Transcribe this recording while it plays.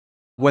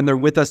When they're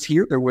with us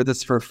here, they're with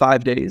us for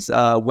 5 days,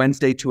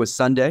 Wednesday to a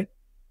Sunday.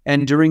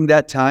 And during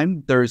that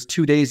time, there's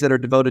 2 days that are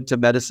devoted to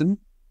medicine.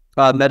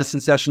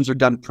 Medicine sessions are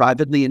done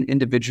privately and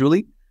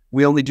individually.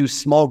 We only do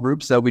small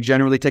groups. We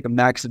generally take a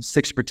max of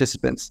 6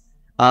 participants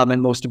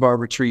in most of our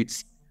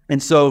retreats.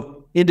 And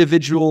so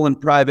individual and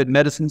private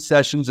medicine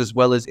sessions, as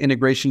well as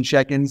integration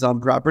check-ins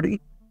on property.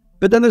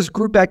 But then there's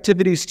group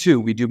activities too.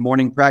 We do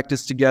morning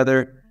practice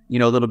together, a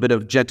little bit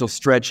of gentle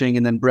stretching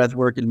and then breath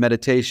work and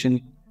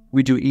meditation.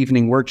 We do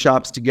evening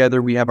workshops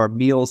together. We have our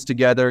meals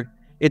together.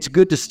 It's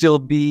good to still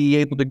be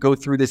able to go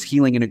through this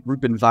healing in a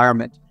group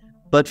environment.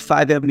 But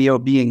 5-MeO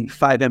being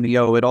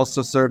 5-MeO, it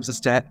also serves us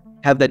to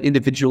have that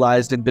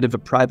individualized and bit of a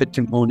private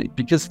component,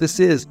 because this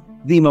is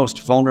the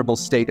most vulnerable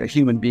state a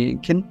human being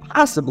can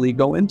possibly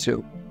go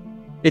into.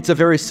 It's a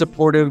very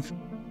supportive,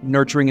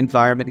 nurturing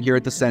environment here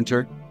at the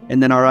center.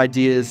 And then our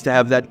idea is to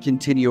have that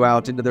continue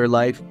out into their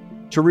life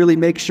to really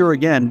make sure,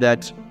 again,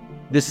 that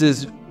this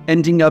is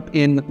ending up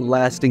in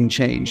lasting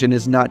change and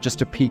is not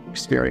just a peak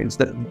experience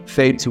that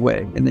fades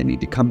away and they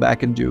need to come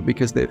back and do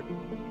because they've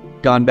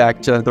gone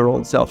back to their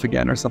old self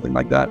again or something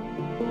like that.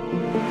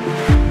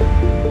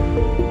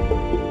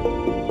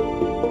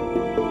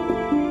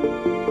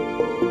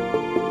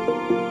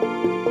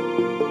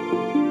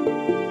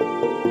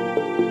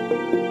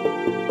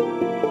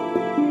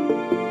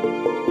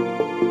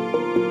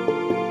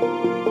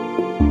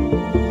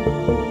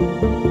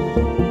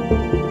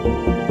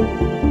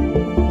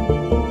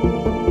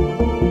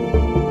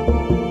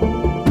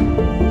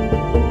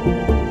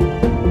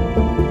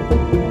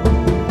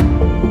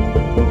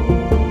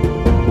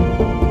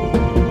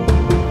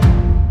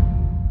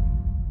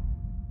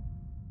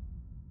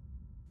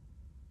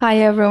 Hi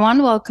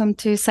everyone, welcome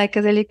to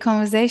Psychedelic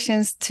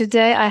Conversations.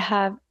 Today I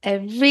have a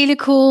really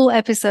cool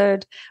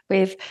episode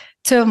with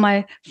 2 of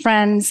my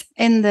friends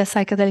in the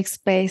psychedelic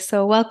space.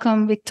 So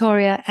welcome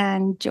Victoria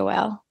and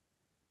Joël.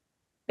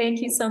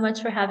 Thank you so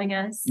much for having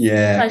us.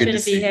 Yeah, pleasure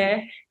to be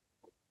here.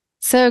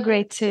 So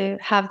great to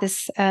have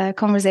this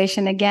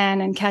conversation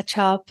again and catch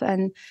up.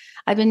 And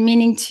I've been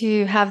meaning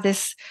to have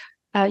this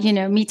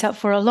meet up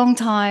for a long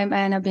time.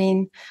 And I've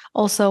been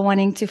also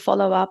wanting to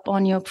follow up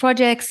on your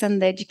projects and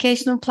the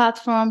educational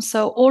platform.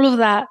 So all of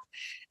that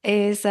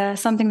is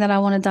something that I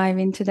want to dive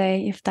in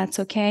today, if that's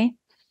okay.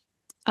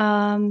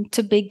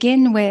 To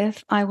begin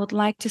with, I would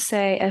like to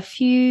say a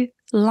few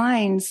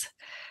lines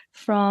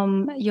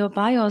from your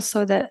bios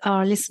so that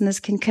our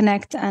listeners can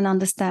connect and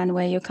understand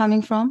where you're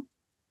coming from.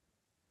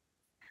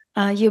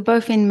 You're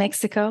both in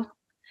Mexico,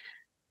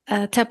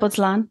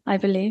 Tepoztlan, I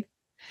believe.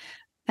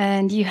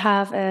 And you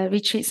have a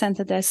retreat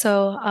center there.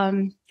 So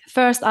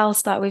first, I'll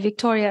start with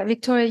Victoria.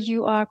 Victoria,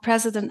 you are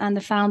president and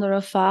the founder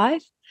of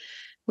 5,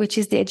 which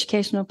is the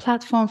educational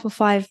platform for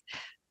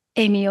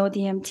 5-MeO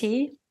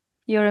DMT.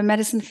 You're a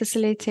medicine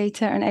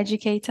facilitator and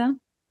educator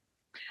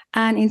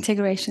and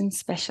integration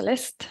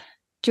specialist.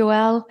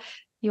 Joël,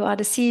 you are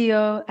the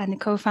CEO and the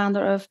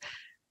co-founder of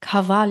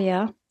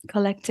Cavalia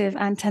Collective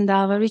and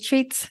Tendava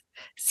Retreats,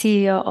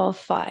 CEO of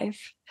 5.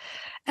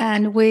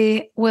 And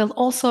we will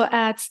also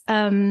add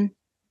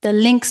the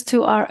links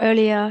to our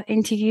earlier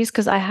interviews,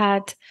 because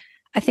I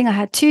think I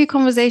had 2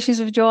 conversations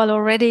with Joël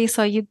already.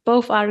 So you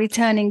both are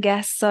returning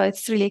guests. So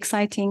it's really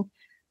exciting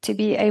to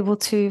be able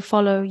to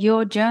follow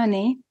your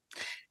journey.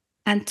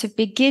 And to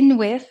begin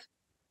with,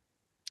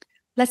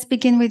 let's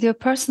begin with your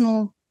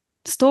personal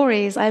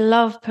stories. I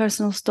love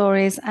personal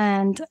stories.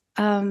 And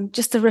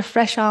just to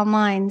refresh our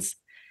minds,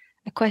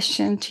 a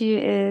question to you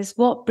is,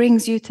 what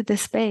brings you to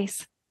this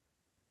space?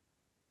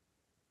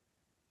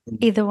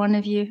 Either one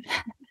of you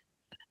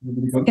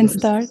can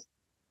start.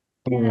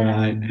 All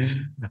right.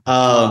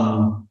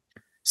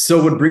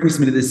 So what brings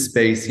me to this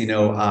space,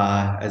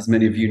 as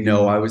many of you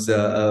know, I was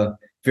a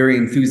very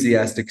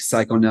enthusiastic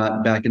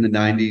psychonaut back in the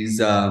 90s,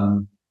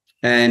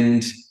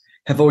 and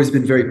have always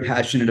been very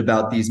passionate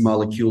about these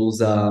molecules.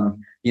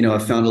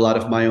 I've found a lot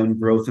of my own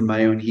growth and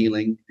my own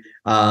healing.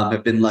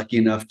 I've been lucky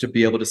enough to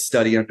be able to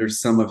study under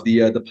some of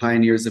the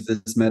pioneers of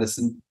this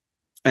medicine.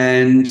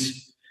 And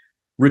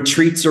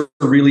retreats are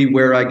really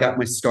where I got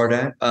my start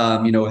at.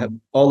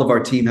 All of our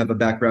team have a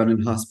background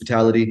in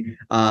hospitality.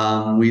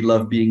 We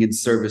love being in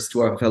service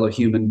to our fellow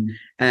human.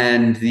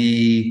 And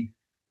the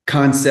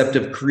concept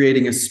of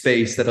creating a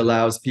space that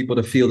allows people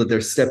to feel that they're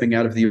stepping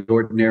out of the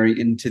ordinary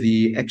into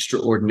the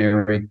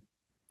extraordinary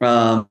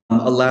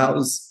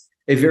allows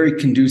a very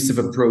conducive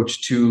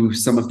approach to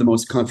some of the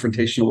most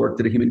confrontational work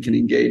that a human can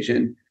engage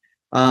in.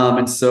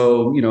 And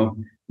so,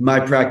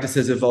 my practice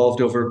has evolved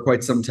over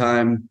quite some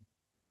time.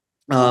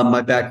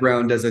 My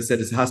background, as I said,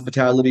 is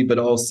hospitality, but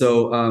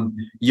also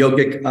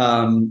yogic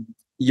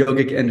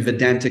and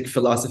Vedantic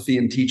philosophy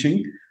and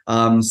teaching.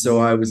 So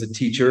I was a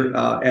teacher,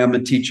 am a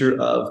teacher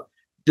of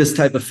this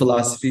type of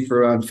philosophy for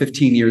around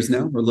 15 years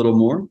now, or a little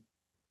more.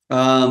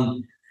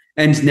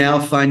 And now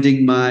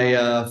finding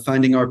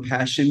our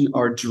passion,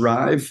 our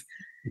drive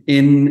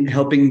in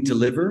helping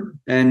deliver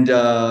and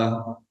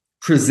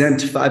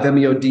present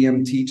 5-MeO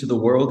DMT to the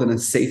world in a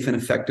safe and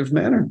effective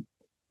manner.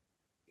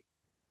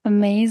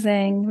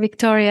 Amazing.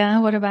 Victoria,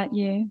 what about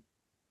you?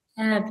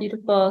 Yeah,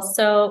 beautiful.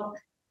 So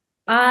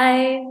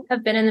I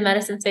have been in the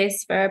medicine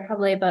space for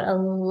probably about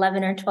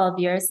 11 or 12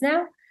 years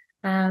now,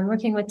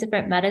 working with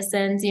different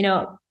medicines.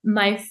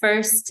 My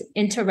first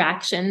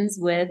interactions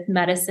with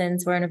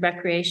medicines were in a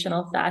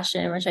recreational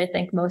fashion, which I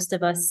think most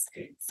of us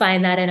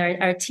find that in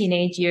our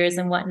teenage years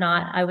and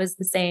whatnot. I was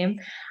the same.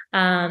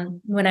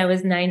 When I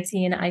was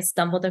 19, I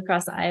stumbled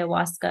across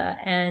ayahuasca,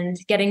 and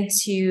getting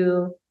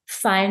to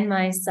find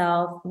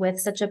myself with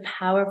such a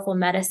powerful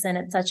medicine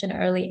at such an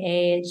early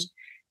age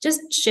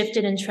just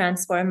shifted and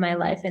transformed my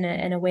life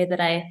in a way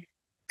that I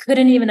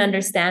couldn't even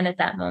understand at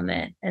that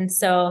moment. And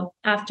so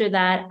after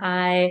that,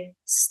 I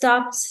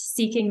stopped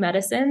seeking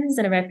medicines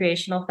in a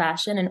recreational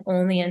fashion and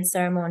only in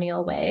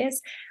ceremonial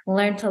ways.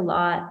 Learned a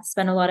lot,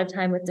 spent a lot of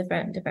time with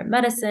different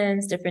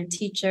medicines, different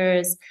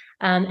teachers.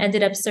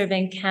 Ended up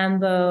serving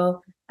Kambo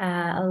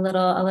a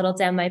little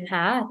down my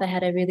path. I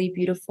had a really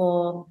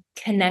beautiful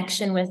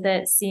connection with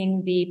it,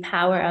 seeing the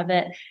power of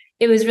it.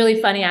 It was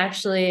really funny,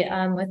 actually,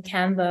 with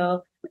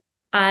Kambo.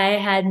 I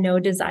had no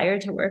desire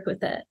to work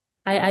with it.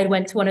 I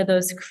went to one of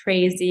those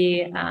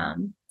crazy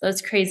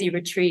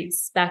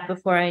retreats back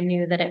before I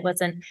knew that it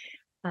wasn't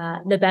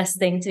the best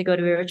thing to go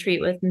to a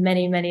retreat with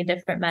many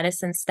different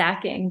medicines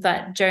stacking.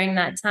 But during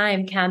that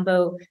time,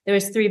 Kambo, there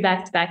was 3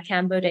 back-to-back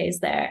Kambo days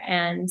there,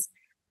 and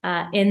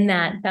in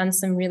that found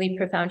some really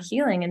profound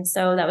healing. And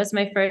so that was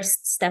my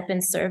first step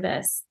in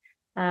service.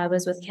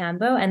 Was with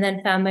Kambo, and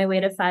then found my way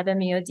to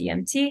 5-MeO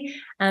DMT.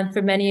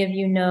 For many of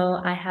you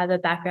know, I have a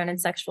background in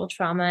sexual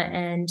trauma,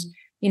 and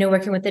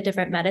working with the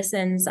different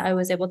medicines, I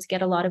was able to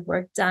get a lot of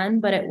work done,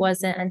 but it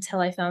wasn't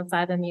until I found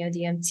 5-MeO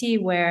DMT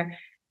where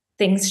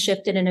things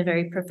shifted in a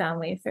very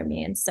profound way for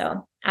me. And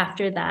so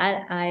after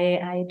that,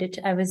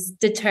 I was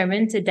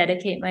determined to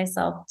dedicate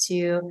myself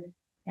to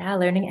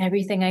learning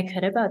everything I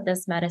could about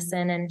this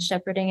medicine and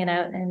shepherding it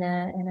out in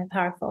a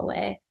powerful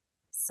way.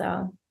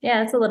 So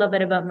that's a little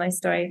bit about my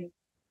story.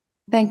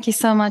 Thank you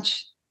so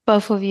much,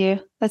 both of you.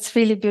 That's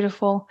really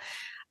beautiful.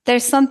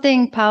 There's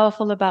something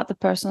powerful about the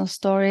personal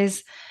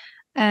stories.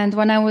 And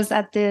when I was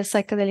at the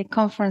Psychedelic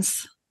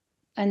conference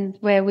and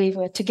where we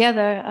were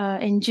together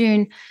in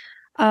June,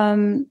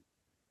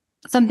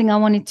 something I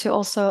wanted to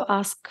also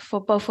ask for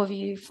both of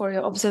you for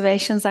your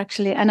observations,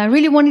 actually. And I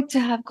really wanted to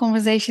have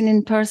conversation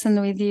in person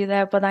with you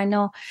there, but I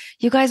know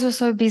you guys were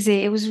so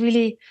busy. It was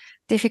really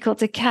difficult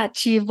to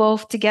catch you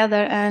both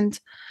together.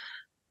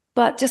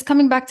 But just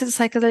coming back to the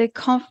Psychedelic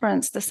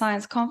conference, the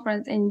science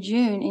conference in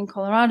June in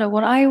Colorado,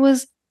 what I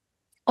was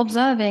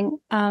observing,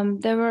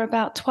 there were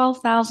about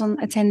 12,000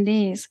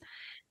 attendees,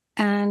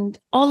 and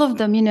all of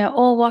them,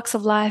 all walks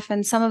of life,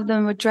 and some of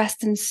them were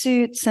dressed in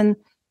suits and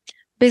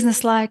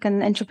businesslike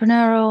and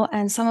entrepreneurial,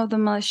 and some of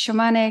them are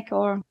shamanic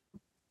or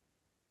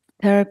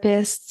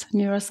therapists,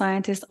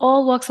 neuroscientists,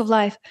 all walks of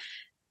life.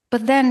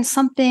 But then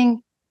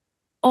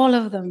all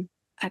of them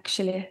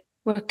actually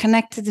were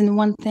connected in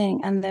one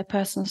thing, and their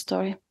personal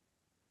story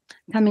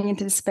coming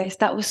into the space.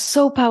 That was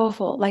so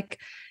powerful. Like,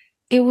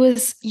 it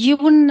was, you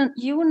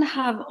wouldn't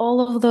have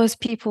all of those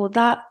people,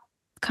 that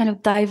kind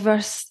of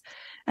diverse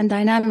and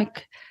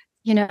dynamic,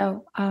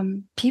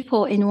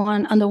 people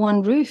under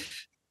one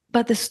roof.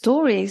 But the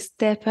stories,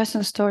 their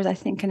personal stories, I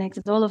think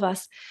connected all of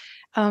us.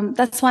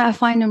 That's why I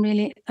find them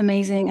really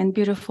amazing and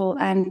beautiful.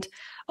 And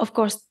of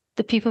course,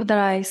 the people that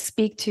I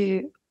speak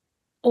to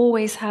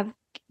always have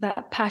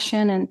that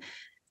passion and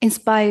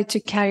inspired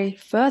to carry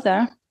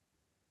further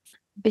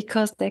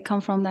because they come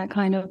from that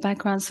kind of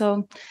background.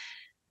 So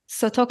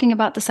talking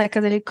about the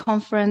Psychedelic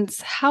conference,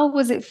 how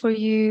was it for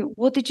you?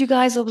 What did you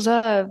guys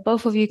observe?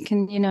 Both of you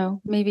can,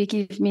 maybe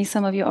give me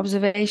some of your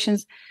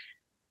observations.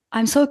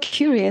 I'm so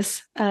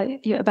curious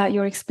about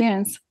your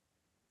experience.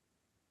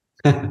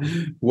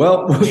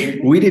 Well,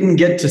 we didn't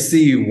get to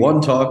see one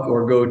talk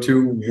or go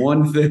to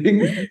one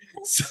thing.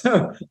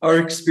 So our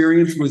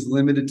experience was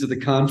limited to the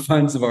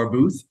confines of our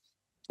booth.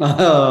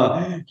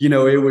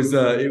 It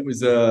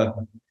was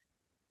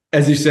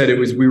as you said,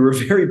 we were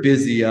very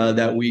busy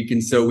that week.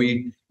 And so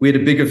we had a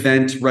big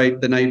event right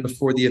the night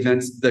before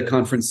the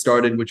conference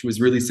started, which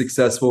was really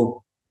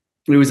successful.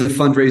 It was a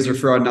fundraiser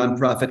for our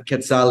nonprofit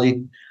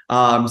Quetzali.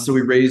 So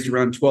we raised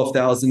around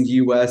 12,000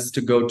 US to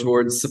go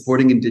towards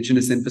supporting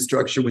indigenous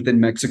infrastructure within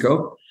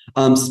Mexico.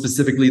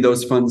 Specifically,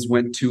 those funds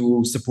went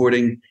to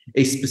supporting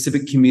a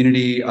specific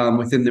community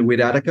within the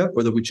Huiratica,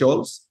 or the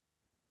Huichols,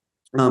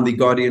 the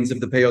guardians of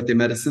the peyote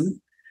medicine.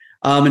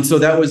 And so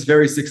that was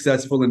very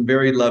successful and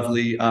very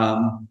lovely,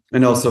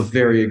 and also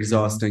very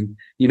exhausting.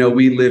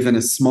 We live in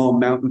a small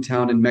mountain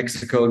town in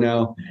Mexico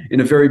now, in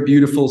a very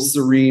beautiful,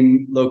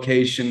 serene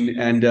location.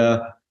 And,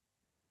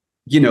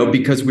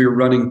 because we're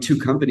running 2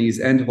 companies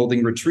and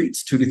holding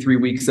retreats 2 to 3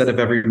 weeks out of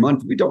every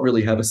month, we don't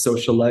really have a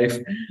social life.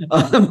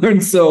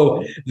 And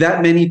so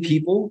that many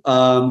people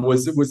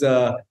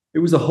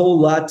it was a whole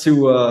lot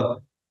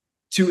to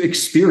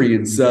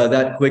experience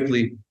that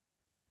quickly.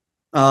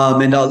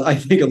 And I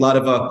think a lot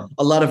of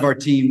our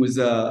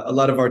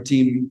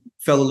team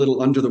fell a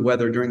little under the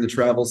weather during the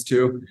travels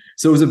too.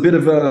 So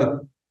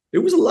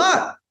it was a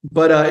lot,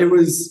 but it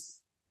was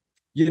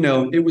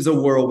it was a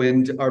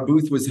whirlwind. Our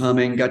booth was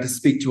humming, got to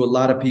speak to a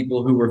lot of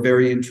people who were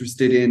very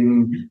interested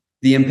in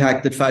the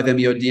impact that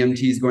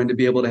 5-MeO-DMT is going to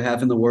be able to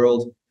have in the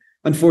world.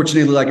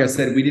 Unfortunately, like I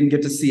said, we didn't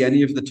get to see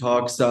any of the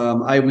talks.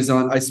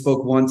 I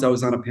spoke once, I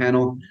was on a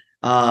panel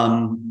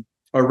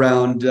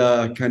around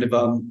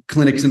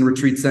clinics and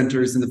retreat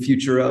centers and the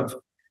future of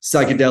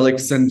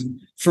psychedelics.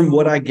 And from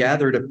what I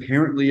gathered,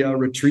 apparently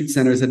retreat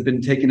centers had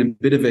been taking a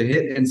bit of a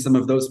hit in some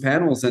of those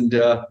panels and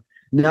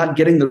not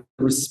getting the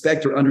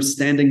respect or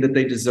understanding that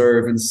they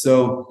deserve. And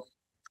so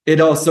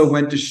it also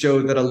went to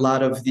show that a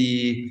lot of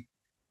the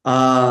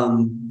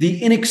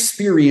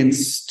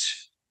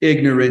inexperienced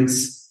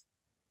ignorance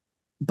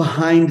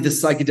behind the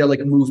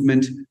psychedelic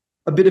movement,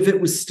 a bit of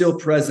it was still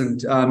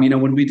present.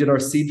 When we did our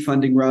seed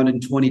funding round in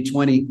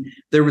 2020,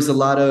 there was a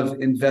lot of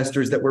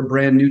investors that were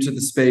brand new to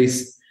the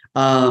space,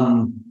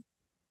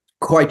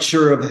 quite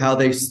sure of how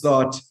they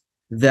thought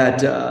that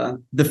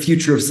the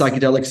future of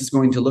psychedelics is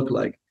going to look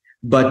like.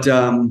 But,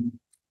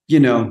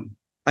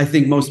 I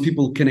think most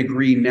people can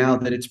agree now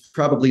that it's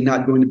probably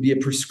not going to be a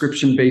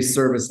prescription-based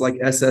service like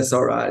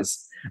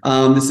SSRIs.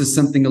 This is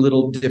something a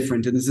little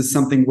different, and this is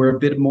something where a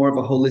bit more of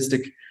a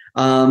holistic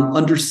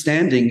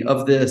understanding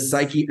of the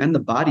psyche and the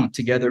body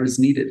together is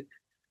needed.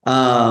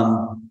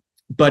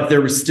 But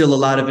there was still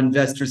a lot of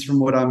investors, from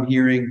what I'm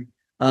hearing,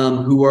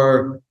 who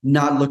are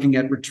not looking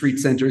at retreat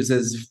centers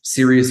as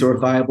serious or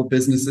viable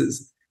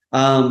businesses.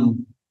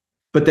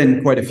 But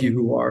then quite a few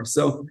who are.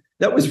 So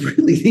that was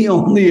really the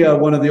only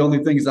one of the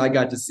only things I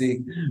got to see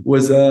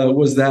was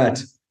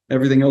that.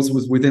 Everything else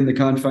was within the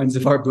confines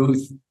of our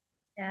booth.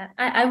 Yeah,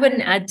 I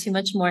wouldn't add too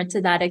much more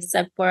to that,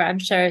 except for I'm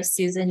sure,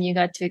 Susan, you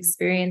got to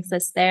experience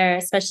this there,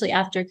 especially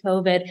after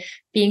COVID,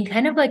 being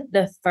kind of like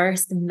the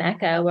first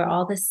mecca where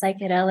all the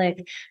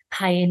psychedelic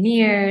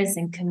pioneers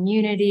and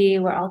community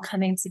were all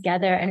coming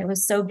together. And it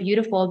was so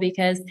beautiful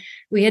because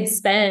we had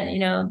spent,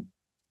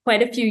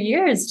 quite a few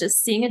years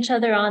just seeing each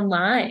other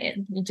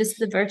online, just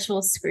the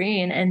virtual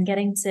screen, and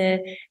getting to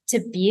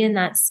be in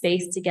that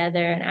space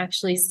together and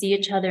actually see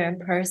each other in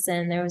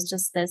person. There was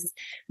just this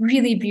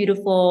really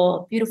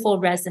beautiful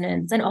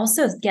resonance, and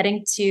also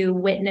getting to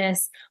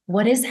witness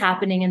what is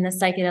happening in the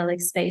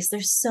psychedelic space.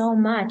 There's so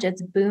much,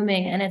 it's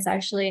booming, and it's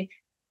actually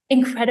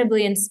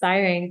incredibly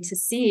inspiring to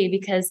see,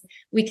 because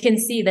we can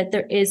see that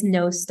there is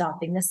no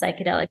stopping the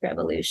psychedelic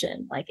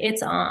revolution. Like,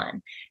 it's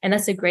on, and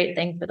that's a great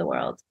thing for the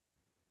world.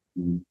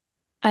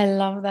 I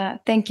love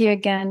that. Thank you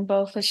again,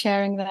 both, for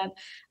sharing that.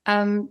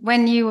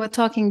 When you were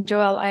talking,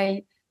 Joël,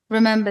 I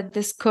remembered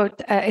this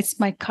quote. It's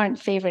my current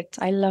favorite.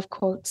 I love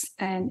quotes.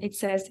 And it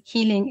says,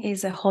 "Healing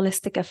is a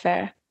holistic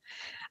affair."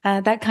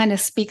 That kind of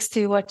speaks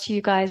to what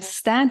you guys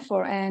stand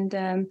for.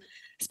 And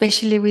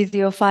especially with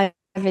your 5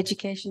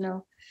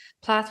 educational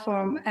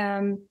platform.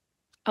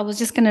 I was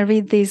just going to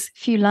read these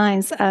few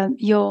lines.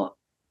 Your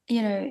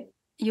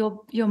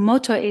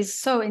motto is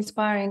so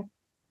inspiring.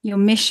 Your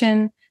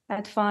mission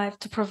at 5,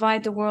 to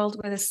provide the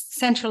world with a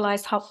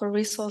centralized hub for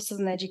resources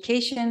and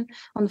education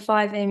on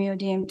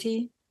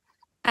 5-MeO-DMT.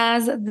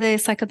 As the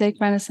psychedelic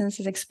renaissance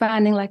is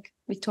expanding, like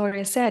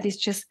Victoria said, it's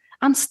just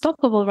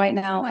unstoppable right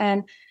now.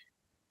 And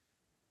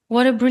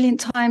what a brilliant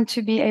time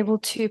to be able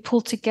to pull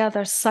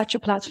together such a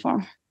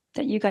platform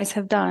that you guys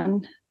have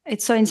done.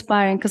 It's so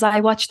inspiring, because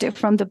I watched it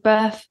from the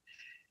birth,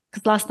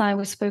 because last time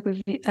we spoke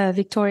with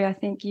Victoria, I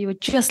think you were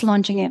just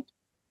launching it.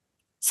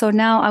 So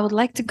now I would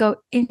like to go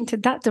into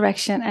that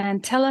direction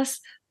and tell us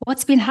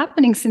what's been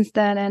happening since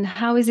then, and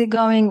how is it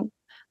going?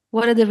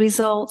 What are the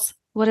results?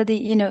 What are the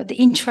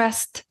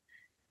interest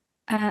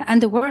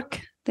and the work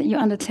that you're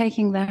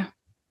undertaking there?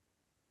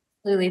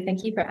 Absolutely.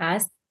 Thank you for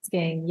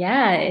asking.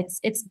 Yeah,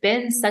 it's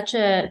been such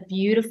a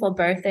beautiful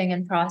birthing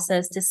and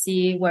process to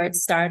see where it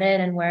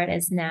started and where it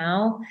is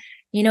now.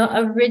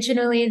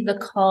 Originally the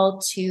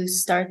call to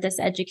start this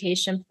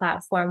education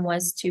platform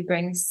was to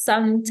bring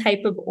some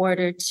type of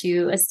order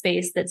to a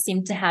space that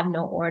seemed to have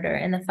no order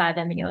in the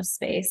 5-MeO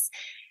space.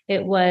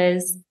 It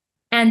was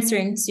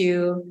answering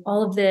to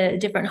all of the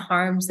different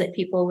harms that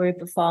people were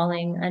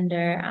befalling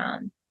under,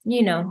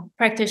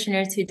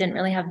 practitioners who didn't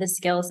really have the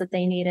skills that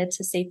they needed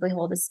to safely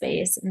hold a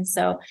space. And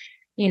so,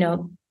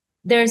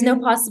 there's no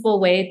possible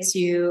way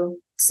to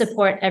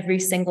support every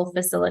single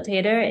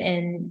facilitator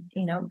in,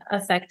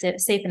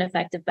 safe and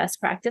effective best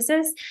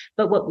practices.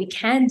 But what we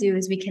can do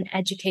is we can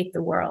educate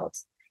the world.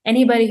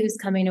 Anybody who's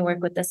coming to work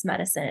with this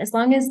medicine, as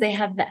long as they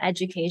have the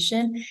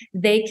education,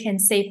 they can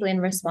safely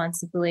and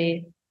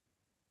responsibly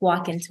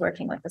walk into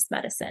working with this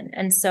medicine.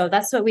 And so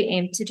that's what we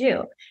aim to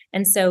do.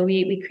 And so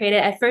we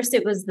created, at first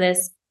it was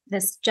this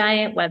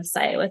giant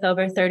website with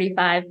over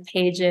 35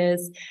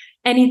 pages,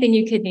 anything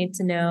you could need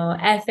to know,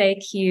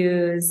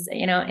 FAQs,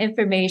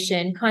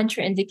 information,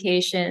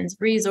 contraindications,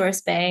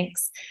 resource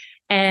banks.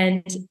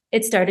 And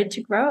it started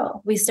to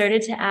grow. We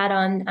started to add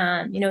on,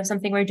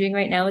 something we're doing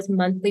right now is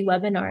monthly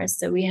webinars.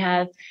 So we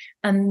have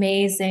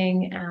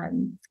amazing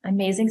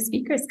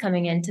speakers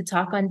coming in to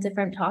talk on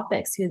different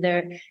topics who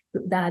they're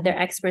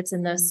experts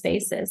in those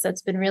spaces. So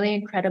it's been really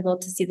incredible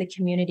to see the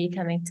community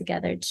coming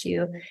together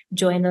to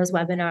join those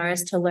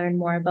webinars, to learn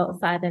more about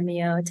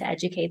 5-MeO, to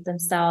educate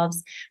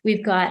themselves.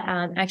 We've got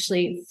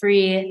actually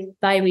free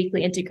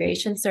bi-weekly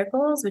integration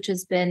circles, which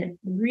has been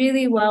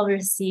really well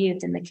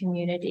received in the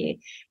community.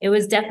 It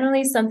was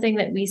definitely something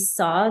that we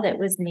saw that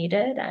was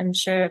needed. I'm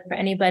sure for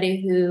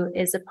anybody who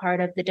is a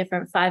part of the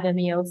different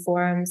 5-MeO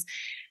forums,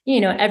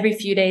 every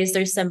few days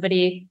there's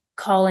somebody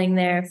calling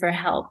there for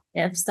help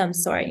of some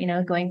sort,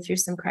 going through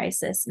some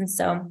crisis. And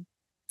so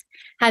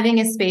having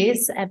a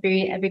space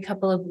every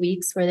couple of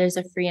weeks where there's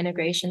a free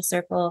integration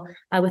circle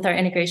with our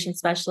integration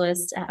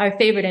specialist, our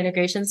favorite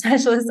integration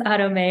specialist,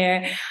 Otto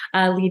Mayer,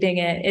 leading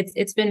it.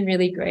 It's been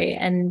really great.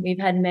 And we've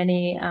had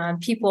many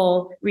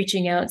people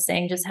reaching out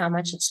saying just how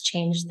much it's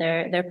changed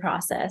their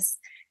process.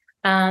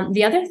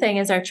 The other thing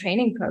is our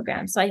training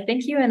program. So I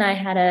think you and I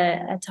had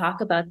a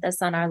talk about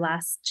this on our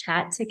last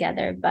chat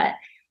together, but,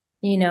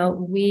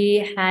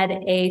 we had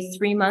a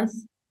 3-month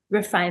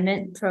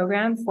refinement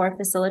program for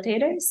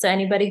facilitators. So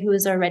anybody who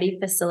is already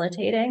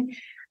facilitating,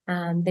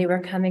 they were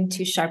coming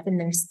to sharpen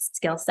their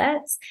skill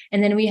sets.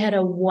 And then we had a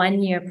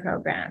 1-year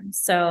program.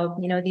 So,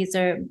 these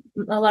are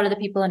a lot of the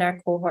people in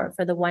our cohort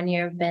for the 1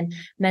 year have been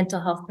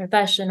mental health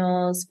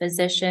professionals,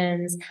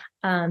 physicians,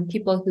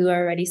 people who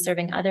are already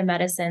serving other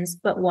medicines,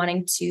 but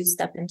wanting to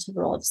step into the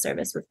role of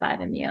service with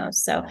 5-MeO.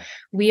 So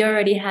we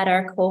already had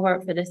our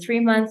cohort for the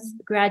 3-month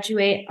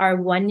graduate.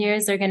 Our 1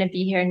 years are going to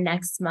be here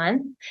next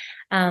month.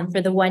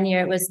 For the 1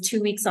 year, it was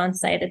 2 weeks on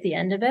site at the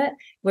end of it.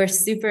 We're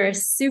super,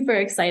 super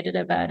excited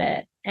about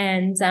it.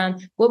 And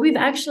what we've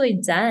actually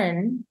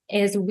done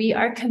is we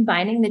are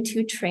combining the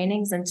 2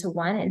 trainings into a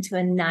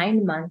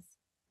 9-month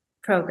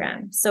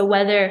program. So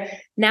whether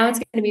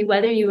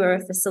you are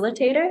a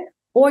facilitator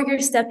or you're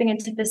stepping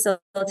into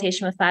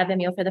facilitation with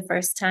 5-MeO for the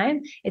first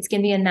time, it's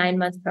going to be a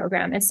 9-month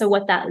program. And so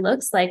what that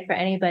looks like for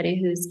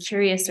anybody who's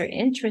curious or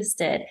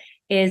interested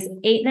is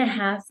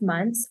 8.5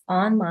 months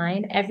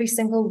online every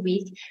single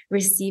week,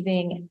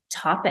 receiving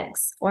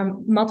topics or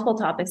multiple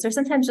topics, or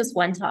sometimes just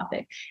one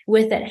topic,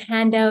 with it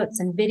handouts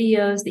and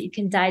videos that you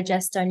can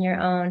digest on your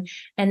own.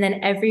 And then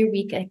every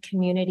week a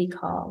community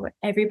call where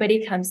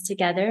everybody comes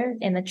together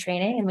in the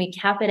training, and we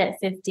cap it at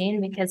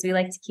 15 because we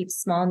like to keep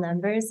small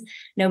numbers.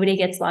 Nobody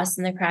gets lost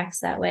in the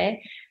cracks that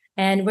way.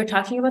 And we're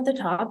talking about the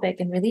topic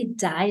and really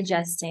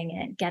digesting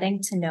it,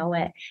 getting to know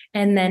it.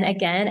 And then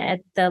again, at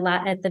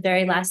the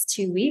very last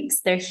 2 weeks,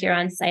 they're here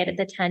on site at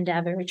the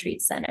Tandava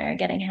Retreat Center,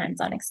 getting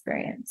hands-on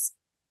experience.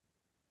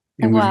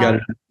 And we've got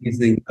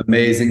an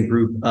amazing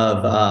group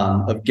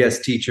of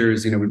guest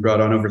teachers. We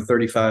brought on over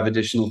 35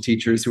 additional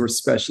teachers who are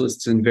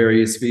specialists in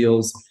various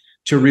fields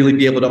to really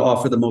be able to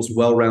offer the most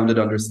well-rounded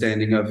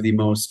understanding of the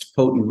most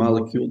potent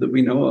molecule that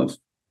we know of.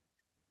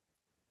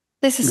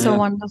 This is so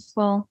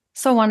wonderful.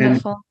 So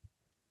wonderful.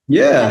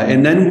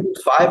 And then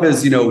 5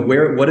 is,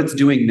 what it's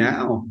doing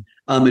now,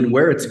 and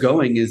where it's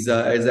going is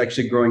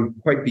actually growing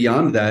quite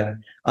beyond that.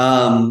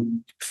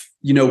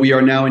 We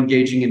are now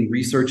engaging in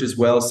research as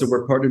well. So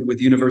we're partnered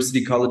with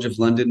University College of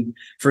London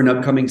for an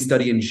upcoming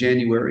study in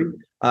January,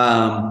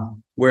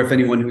 where if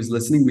anyone who's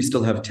listening, we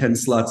still have 10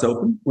 slots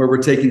open, where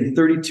we're taking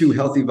 32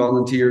 healthy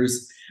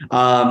volunteers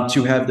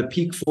to have the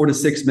peak 4 to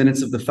 6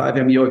 minutes of the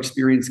 5-MeO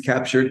experience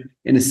captured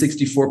in a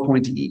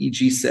 64-point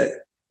EEG set.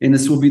 And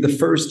this will be the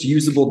first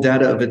usable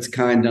data of its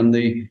kind on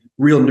the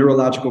real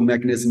neurological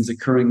mechanisms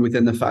occurring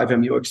within the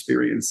 5-MeO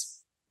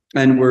experience.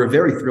 And we're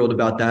very thrilled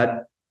about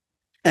that.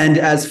 And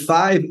as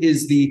 5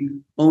 is the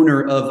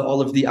owner of all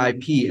of the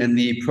IP and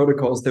the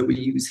protocols that we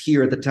use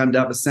here at the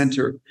Tandava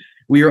Center,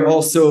 we are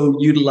also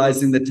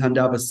utilizing the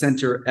Tandava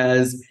Center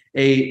as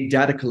a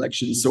data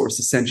collection source,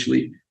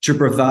 essentially, to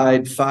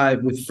provide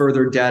 5 with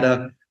further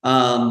data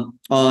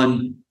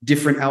on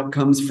different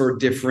outcomes for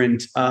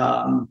different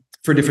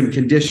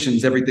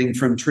conditions, everything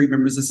from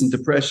treatment-resistant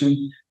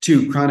depression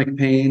to chronic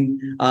pain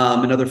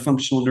and other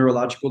functional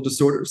neurological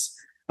disorders.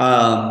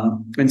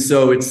 And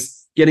so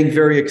it's getting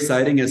very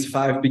exciting as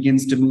 5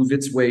 begins to move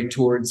its way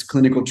towards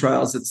clinical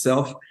trials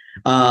itself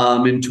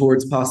and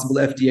towards possible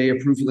FDA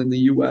approval in the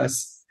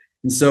US.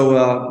 And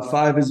so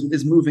 5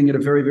 is moving at a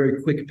very,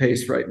 very quick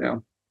pace right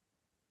now.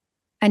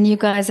 And you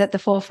guys at the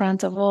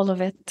forefront of all of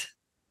it.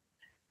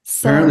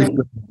 So, apparently.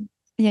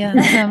 Yeah,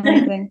 so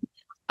amazing.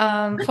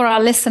 For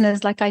our listeners,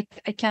 I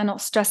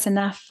cannot stress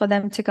enough for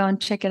them to go and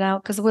check it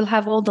out, because we'll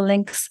have all the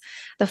links.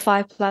 The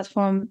 5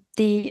 platform,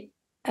 the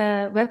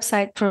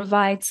website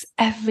provides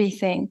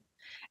everything.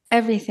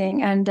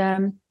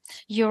 And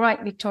you're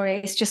right, Victoria.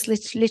 It's just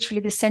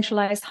literally the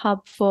centralized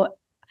hub for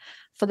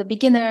the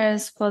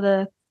beginners, for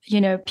the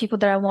people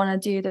that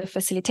want to do the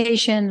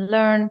facilitation,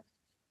 learn.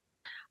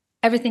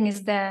 Everything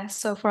is there.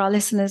 So for our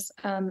listeners,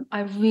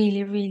 I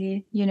really,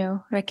 really,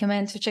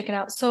 recommend to check it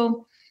out.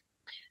 So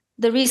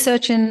the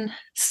research and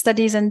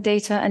studies and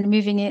data and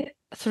moving it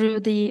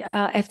through the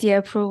FDA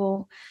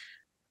approval,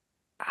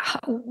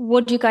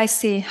 what do you guys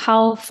see?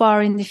 How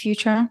far in the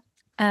future?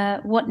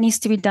 What needs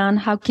to be done?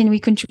 How can we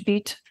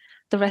contribute,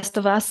 the rest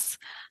of us?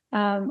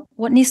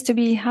 What needs to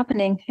be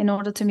happening in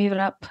order to move it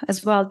up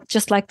as well,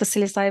 just like the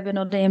psilocybin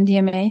or the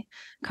MDMA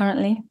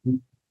currently?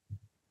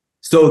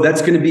 So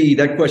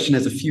that question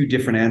has a few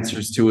different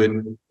answers to it.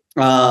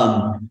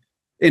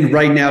 And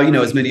right now,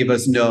 as many of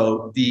us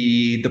know,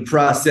 the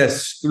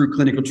process through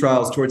clinical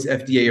trials towards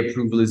FDA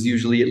approval is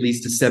usually at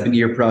least a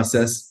 7-year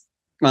process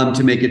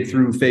to make it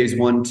through phase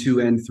 1, 2,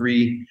 and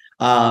 3,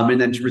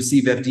 and then to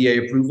receive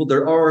FDA approval.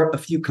 There are a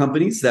few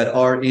companies that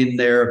are in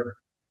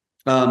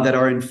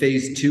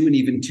phase 2 and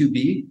even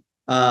 2B.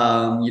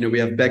 We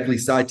have Beckley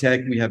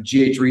Psytech, we have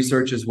GH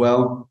Research as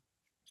well.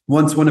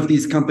 Once one of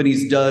these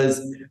companies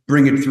does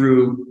bring it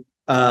through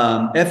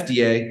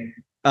FDA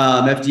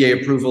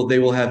approval, they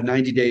will have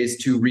 90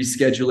 days to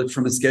reschedule it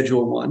from a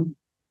Schedule 1.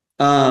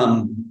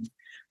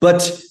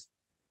 But,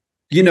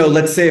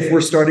 let's say if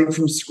we're starting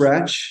from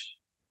scratch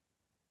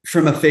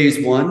from a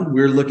phase 1,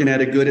 we're looking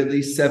at a good at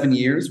least 7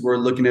 years. We're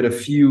looking at a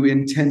few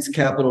intense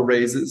capital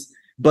raises,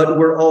 but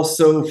we're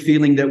also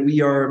feeling that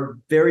we are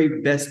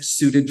very best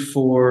suited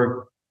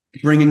for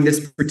bringing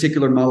this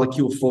particular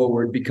molecule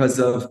forward because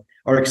of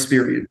our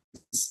experience.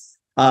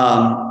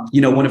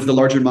 One of the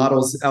larger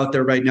models out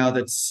there right now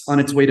that's on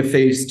its way to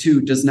phase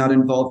 2 does not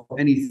involve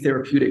any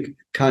therapeutic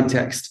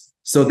context.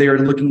 So they are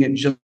looking at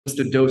just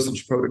a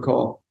dosage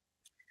protocol.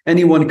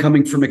 Anyone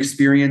coming from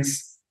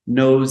experience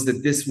knows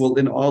that this will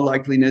in all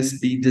likeliness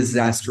be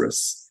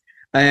disastrous.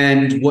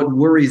 And what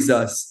worries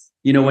us,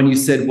 when you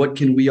said, what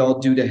can we all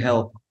do to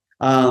help?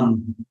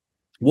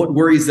 What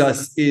worries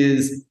us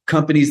is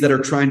companies that are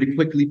trying to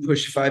quickly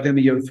push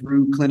 5-MeO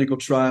through clinical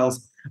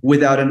trials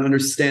without an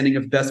understanding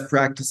of best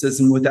practices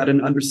and without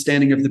an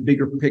understanding of the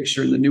bigger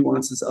picture and the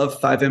nuances of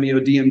 5-MeO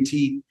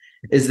DMT,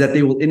 is that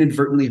they will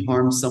inadvertently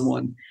harm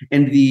someone.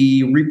 And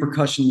the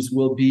repercussions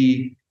will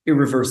be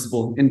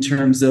irreversible in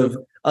terms of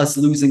us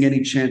losing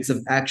any chance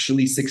of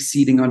actually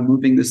succeeding on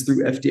moving this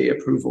through FDA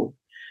approval.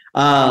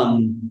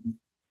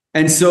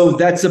 And so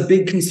that's a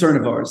big concern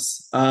of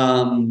ours.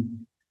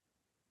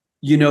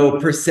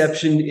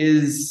 Perception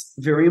is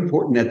very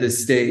important at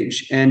this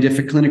stage. And if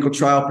a clinical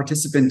trial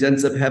participant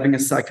ends up having a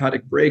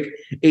psychotic break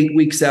 8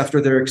 weeks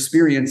after their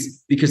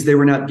experience because they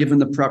were not given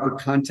the proper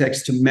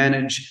context to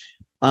manage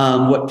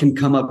what can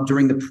come up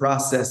during the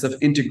process of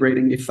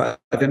integrating a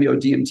 5-MeO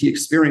DMT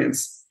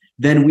experience,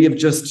 then we have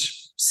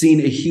just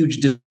seen a huge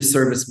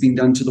disservice being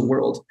done to the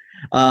world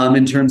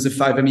in terms of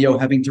 5-MeO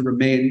having to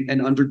remain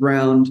an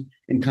underground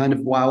and kind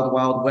of wild,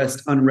 wild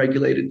west,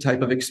 unregulated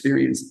type of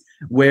experience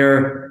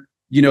where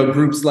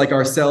groups like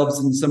ourselves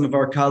and some of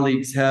our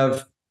colleagues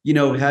have,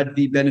 had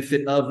the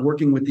benefit of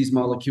working with these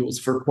molecules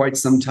for quite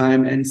some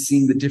time and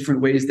seeing the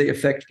different ways they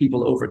affect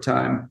people over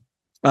time.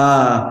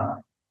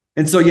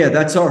 And so,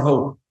 that's our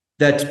hope,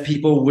 that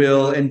people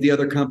will, and the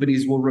other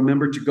companies will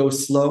remember to go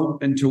slow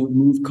and to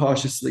move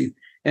cautiously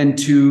and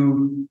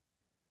to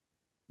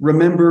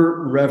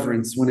remember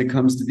reverence when it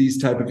comes to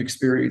these type of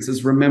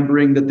experiences,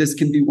 remembering that this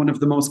can be one of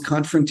the most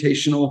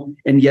confrontational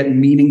and yet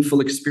meaningful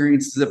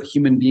experiences of a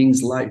human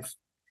being's life,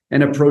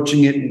 and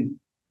approaching it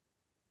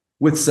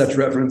with such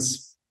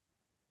reverence.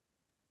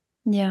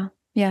 Yeah,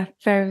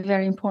 very,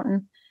 very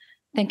important.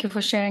 Thank you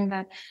for sharing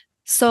that.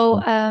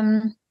 So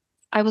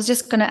I was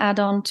just going to add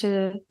on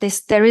to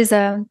this. There is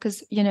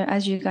because,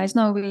 as you guys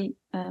know,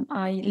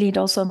 I lead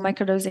also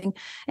microdosing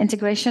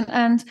integration,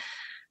 and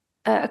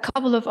a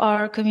couple of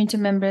our community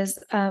members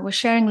were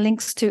sharing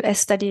links to a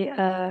study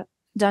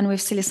done with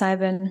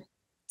psilocybin,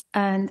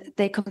 and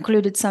they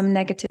concluded some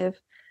negative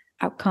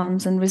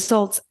outcomes and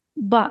results.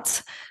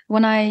 But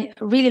when I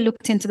really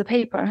looked into the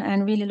paper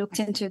and really looked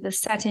into the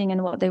setting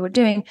and what they were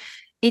doing,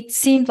 it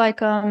seemed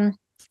like a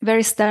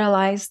very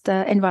sterilized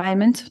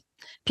environment.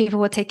 People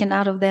were taken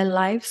out of their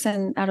lives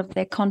and out of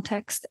their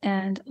context.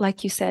 And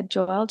like you said,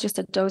 Joël, just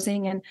a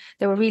dosing, and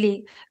they were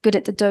really good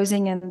at the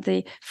dosing and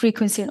the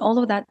frequency and all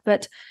of that.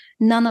 But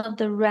none of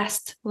the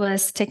rest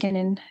was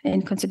taken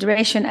in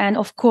consideration. And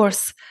of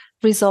course,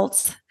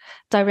 results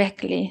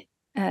directly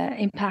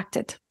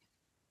impacted.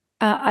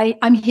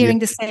 I'm hearing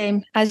the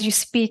same as you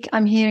speak.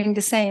 I'm hearing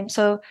the same.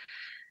 So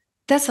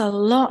that's a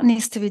lot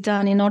needs to be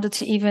done in order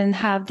to even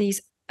have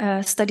these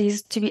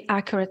studies to be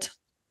accurate,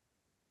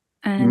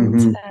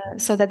 and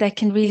so that they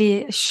can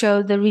really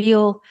show the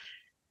real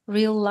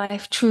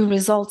life true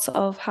results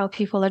of how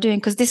people are doing.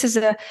 Because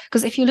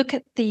because if you look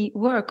at the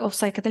work of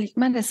psychedelic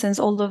medicines,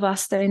 all of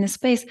us that are in the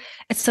space,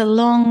 it's a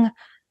long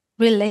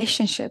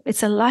relationship.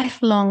 It's a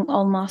lifelong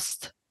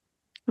almost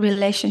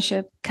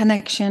relationship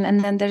connection,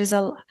 and then there is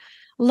a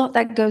lot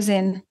that goes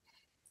in.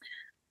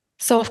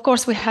 So of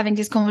course we're having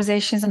these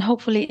conversations, and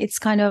hopefully it's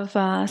kind of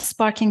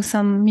sparking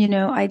some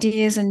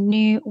ideas and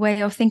new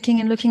way of thinking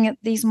and looking at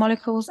these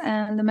molecules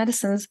and the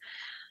medicines.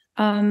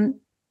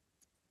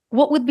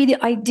 What would be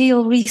the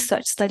ideal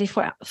research study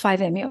for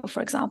 5-MeO,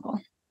 for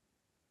example?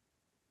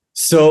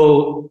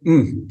 So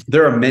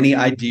there are many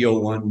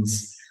ideal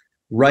ones.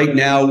 Right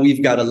now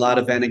we've got a lot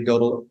of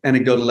anecdotal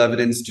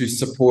evidence to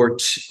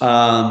support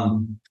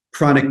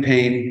chronic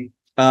pain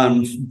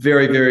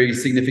very, very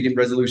significant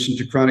resolution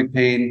to chronic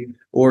pain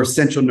or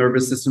central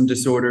nervous system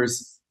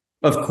disorders.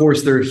 Of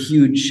course, there are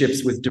huge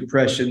shifts with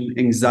depression,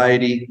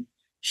 anxiety,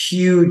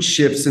 huge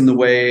shifts in the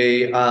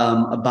way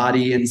a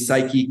body and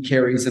psyche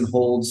carries and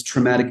holds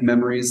traumatic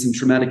memories and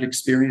traumatic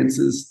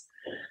experiences.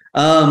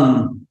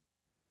 And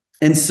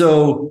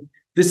so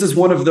this is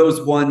one of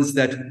those ones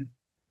that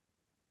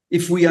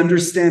if we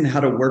understand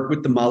how to work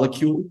with the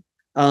molecule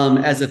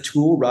as a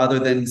tool rather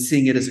than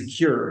seeing it as a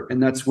cure,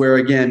 and that's where,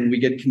 again, we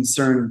get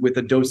concerned with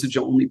a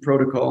dosage-only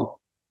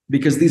protocol,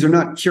 because these are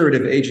not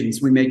curative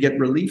agents. We may get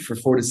relief for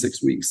 4 to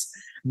 6 weeks,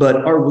 but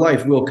our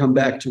life will come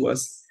back to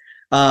us.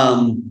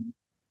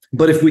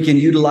 But if we can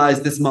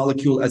utilize this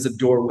molecule as a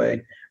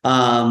doorway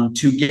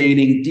to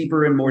gaining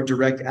deeper and more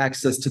direct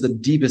access to the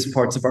deepest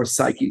parts of our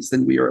psyches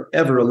than we are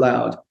ever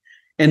allowed,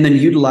 and then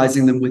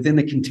utilizing them within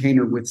a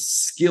container with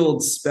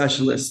skilled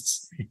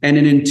specialists and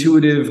an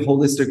intuitive,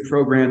 holistic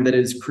program that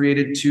is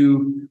created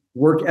to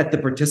work at the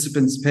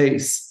participant's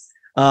pace,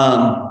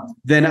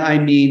 then I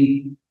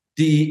mean,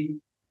 the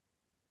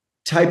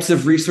types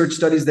of research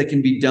studies that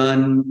can be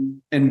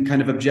done and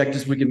kind of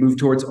objectives we can move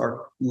towards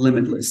are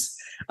limitless.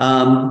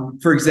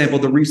 For example,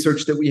 the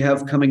research that we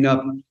have coming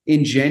up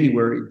in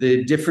January,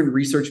 the different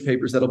research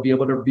papers that'll be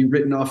able to be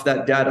written off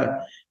that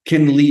data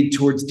can lead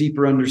towards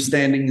deeper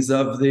understandings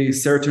of the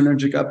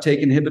serotonergic uptake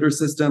inhibitor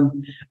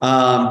system,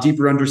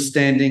 deeper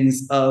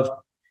understandings of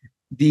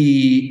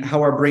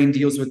how our brain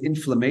deals with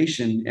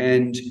inflammation,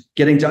 and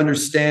getting to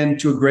understand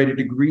to a greater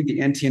degree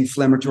the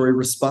anti-inflammatory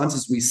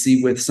responses we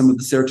see with some of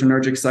the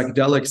serotonergic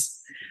psychedelics.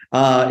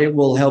 It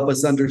will help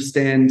us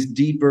understand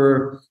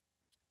deeper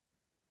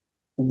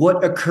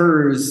what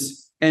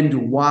occurs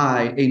and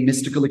why a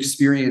mystical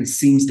experience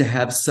seems to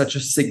have such a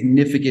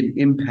significant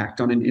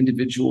impact on an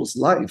individual's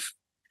life.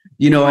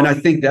 And I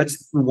think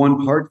that's the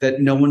one part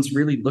that no one's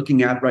really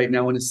looking at right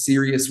now in a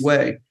serious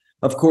way.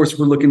 Of course,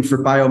 we're looking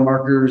for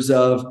biomarkers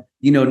of,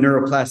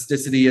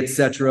 neuroplasticity,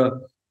 etc.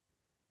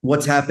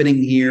 What's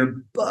happening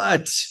here?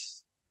 But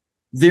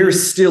there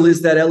still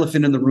is that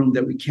elephant in the room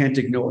that we can't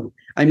ignore.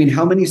 I mean,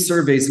 how many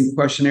surveys and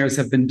questionnaires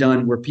have been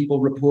done where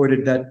people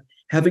reported that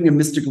having a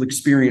mystical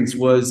experience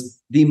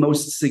was the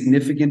most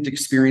significant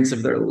experience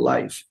of their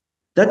life?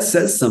 That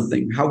says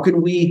something. How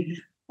can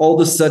we all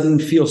of a sudden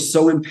feel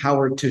so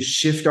empowered to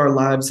shift our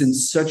lives in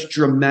such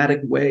dramatic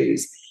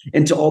ways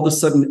and to all of a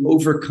sudden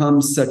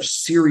overcome such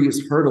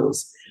serious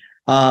hurdles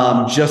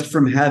just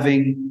from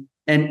having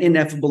an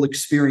ineffable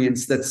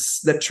experience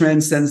that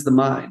transcends the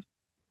mind?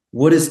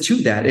 What is to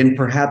that? And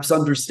perhaps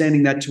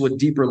understanding that to a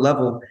deeper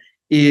level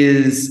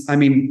is,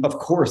 of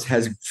course,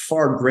 has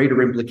far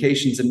greater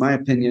implications, in my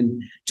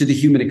opinion, to the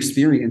human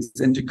experience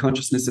and to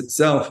consciousness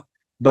itself.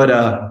 But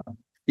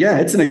yeah,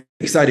 it's an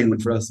exciting one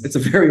for us. It's a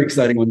very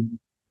exciting one.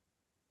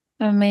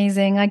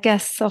 Amazing. I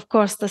guess, of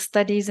course, the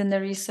studies and the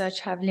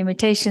research have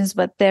limitations,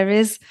 but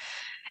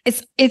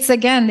it's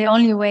again the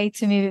only way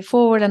to move it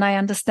forward, and I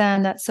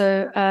understand that.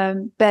 So,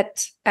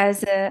 but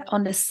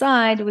on the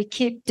side, we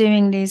keep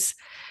doing these,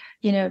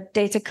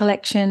 data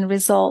collection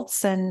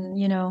results, and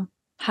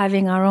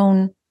having our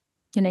own,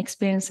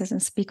 experiences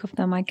and speak of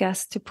them, I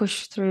guess, to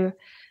push through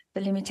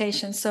the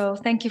limitations. So,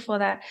 thank you for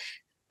that.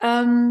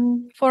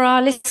 For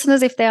our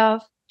listeners, if they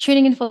are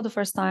tuning in for the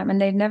first time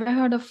and they've never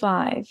heard of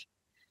 5,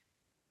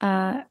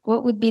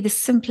 what would be the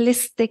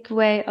simplistic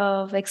way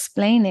of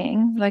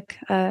explaining, like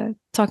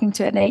talking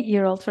to an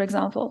 8-year-old, for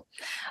example?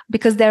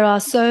 Because there are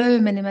so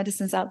many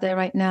medicines out there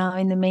right now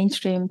in the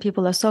mainstream.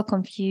 People are so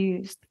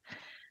confused.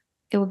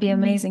 It would be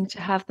amazing to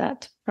have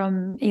that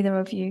from either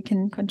of you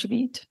can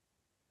contribute.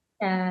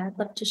 Yeah, I'd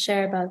love to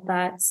share about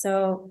that.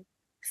 So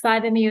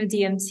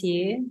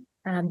 5-MeO-DMT,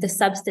 the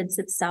substance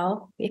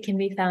itself, it can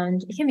be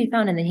found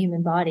in the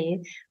human body,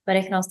 but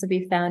it can also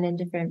be found in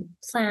different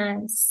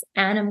plants,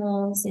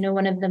 animals.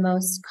 One of the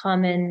most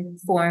common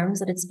forms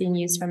that it's being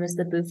used from is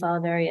the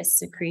bufalvarious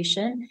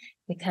secretion.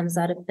 It comes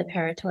out of the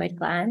parotid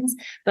glands.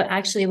 But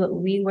actually what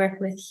we work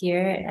with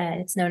here,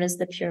 it's known as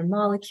the pure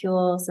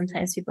molecule.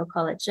 Sometimes people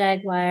call it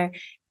jaguar.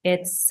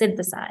 It's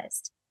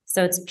synthesized.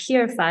 So it's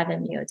pure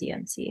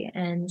 5-MeO-DMT.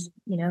 And,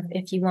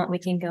 if you want, we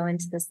can go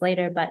into this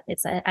later, but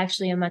it's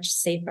actually a much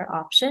safer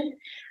option.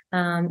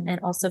 And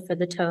also for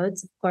the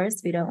toads, of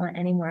course, we don't want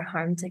any more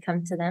harm to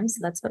come to them. So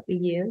that's what we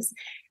use.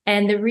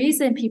 And the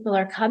reason people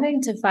are coming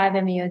to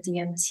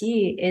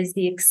 5-MeO-DMT is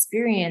the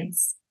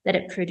experience that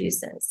it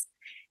produces.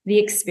 The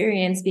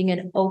experience being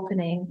an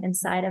opening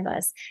inside of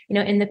us.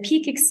 In the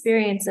peak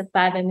experience of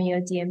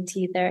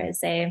 5-MeO-DMT, there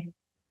is a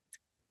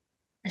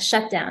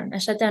shutdown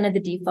of the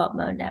default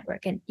mode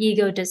network, and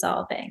ego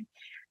dissolving.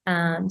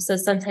 So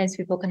sometimes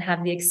people can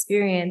have the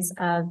experience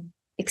of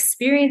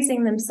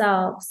experiencing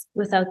themselves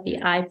without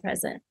the I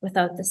present,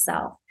 without the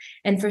self.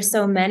 And for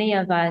so many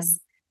of us,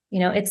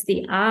 it's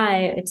the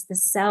I, it's the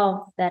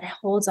self that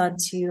holds on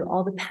to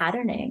all the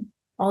patterning,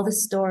 all the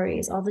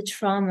stories, all the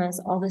traumas,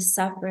 all the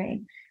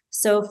suffering.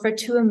 So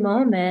to a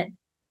moment,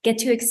 get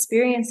to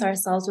experience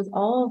ourselves with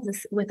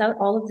without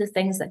all of the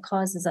things that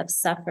causes us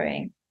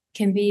suffering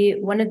can be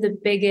one of the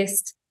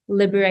biggest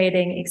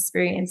liberating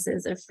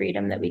experiences of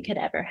freedom that we could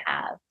ever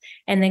have.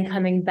 And then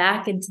coming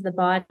back into the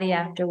body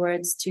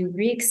afterwards to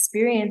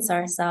re-experience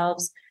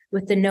ourselves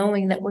with the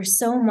knowing that we're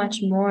so much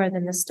more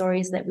than the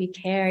stories that we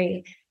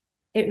carry.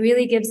 It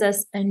really gives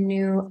us a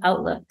new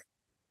outlook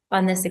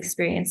on this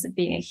experience of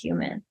being a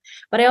human.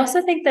 But I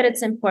also think that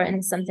it's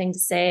important, something to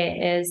say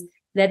is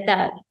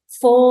that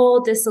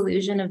full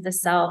disillusion of the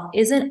self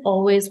isn't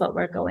always what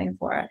we're going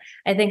for.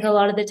 I think a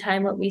lot of the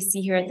time what we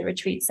see here at the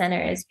retreat center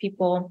is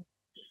people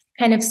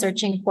kind of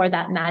searching for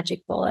that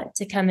magic bullet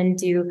to come and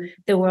do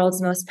the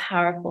world's most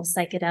powerful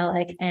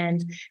psychedelic.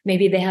 And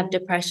maybe they have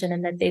depression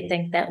and that they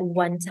think that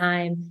one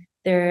time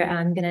they're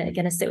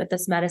gonna sit with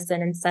this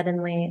medicine and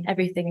suddenly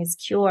everything is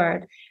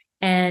cured.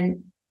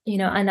 And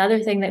another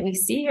thing that we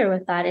see here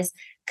with that is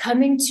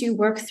coming to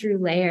work through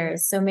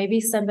layers. So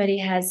maybe somebody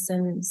has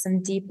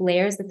some deep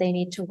layers that they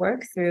need to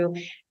work through,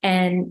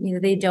 and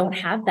they don't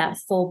have that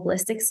full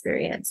bliss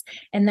experience.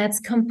 And that's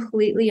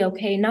completely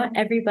okay. Not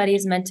everybody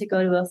is meant to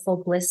go to a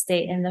full bliss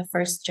state in the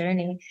first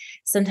journey.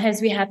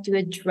 Sometimes we have to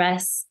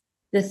address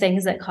the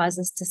things that cause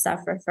us to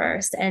suffer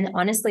first. And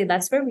honestly,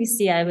 that's where we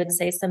see, I would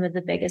say, some of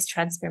the biggest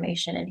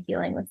transformation and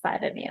healing with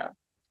 5-MeO.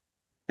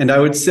 And I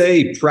would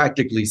say,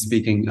 practically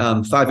speaking,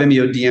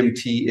 5-MeO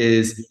DMT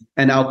is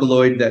an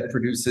alkaloid that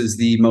produces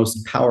the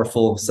most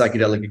powerful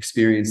psychedelic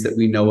experience that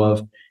we know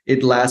of.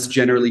 It lasts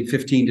generally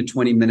 15 to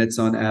 20 minutes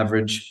on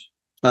average,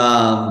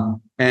 and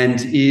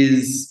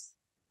is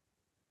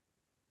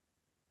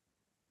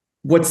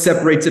what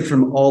separates it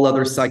from all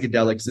other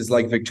psychedelics is,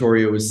 like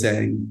Victoria was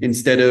saying,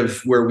 instead of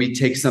where we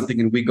take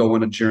something and we go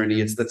on a journey,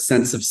 it's that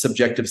sense of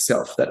subjective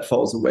self that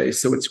falls away.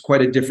 So it's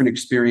quite a different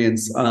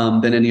experience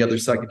than any other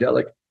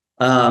psychedelic.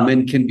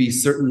 And can be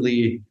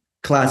certainly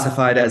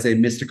classified as a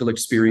mystical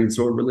experience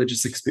or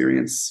religious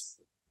experience.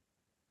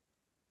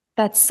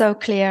 That's so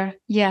clear.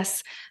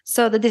 Yes.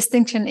 So the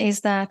distinction is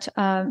that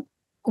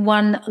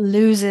one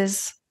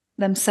loses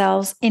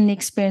themselves in the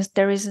experience.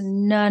 There is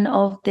none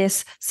of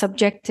this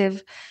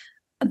subjective,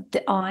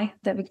 the I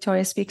that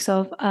Victoria speaks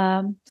of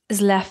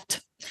is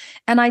left.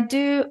 And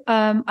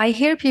I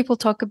hear people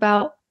talk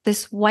about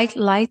this white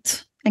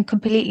light and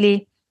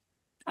completely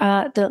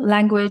the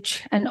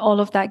language and all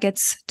of that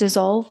gets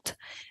dissolved.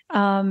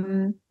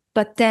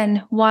 But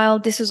then while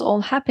this is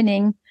all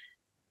happening,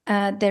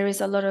 there is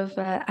a lot of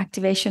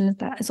activation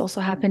that is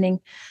also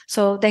happening.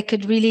 So they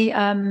could really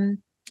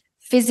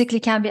physically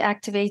can be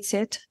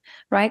activated,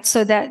 right?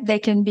 So that they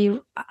can be,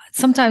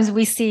 sometimes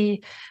we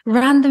see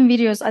random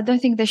videos. I don't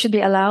think they should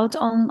be allowed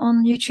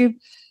on YouTube.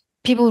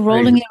 People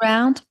rolling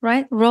around,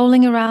 right?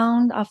 Rolling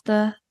around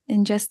after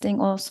ingesting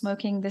or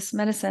smoking this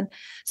medicine.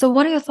 So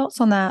what are your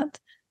thoughts on that?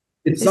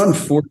 It's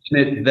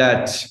unfortunate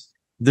that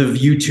the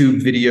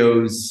YouTube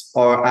videos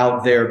are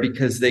out there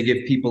because they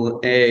give people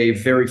a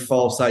very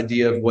false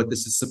idea of what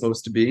this is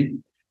supposed to be.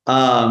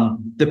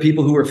 The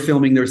people who are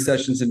filming their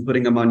sessions and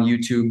putting them on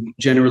YouTube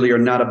generally are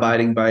not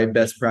abiding by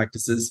best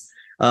practices,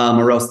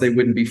 or else they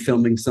wouldn't be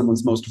filming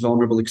someone's most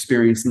vulnerable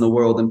experience in the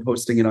world and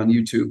posting it on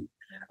YouTube.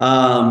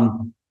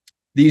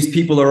 These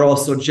people are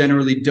also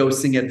generally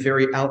dosing at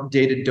very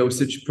outdated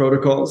dosage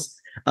protocols.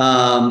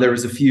 There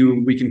was a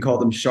few, we can call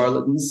them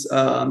charlatans,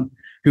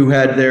 who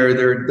had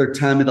their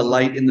time of the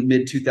light in the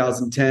mid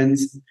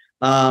 2010s,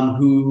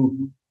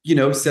 who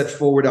set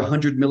forward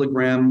 100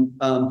 milligram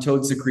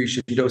toad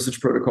secretion dosage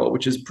protocol,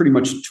 which is pretty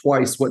much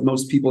twice what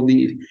most people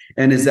need,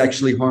 and is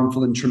actually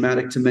harmful and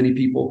traumatic to many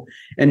people.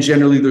 And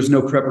generally, there's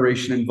no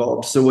preparation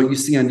involved. So what you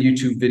see on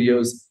YouTube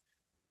videos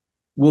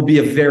will be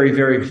a very,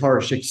 very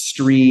harsh,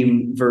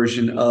 extreme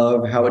version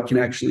of how it can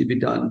actually be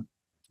done.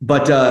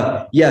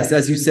 But yes,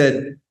 as you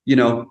said,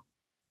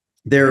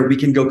 there we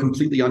can go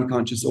completely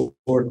unconscious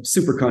or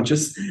super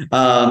conscious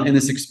in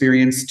this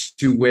experience,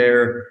 to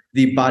where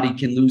the body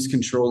can lose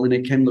control, and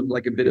it can look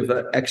like a bit of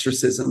an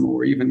exorcism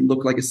or even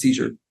look like a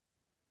seizure.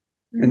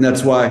 And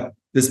that's why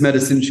this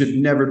medicine should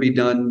never be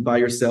done by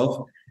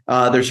yourself.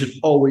 There should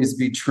always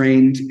be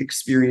trained,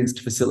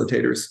 experienced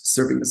facilitators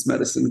serving this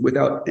medicine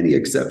without any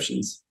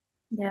exceptions.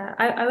 Yeah,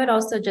 I would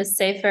also just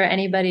say, for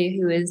anybody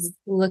who is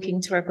looking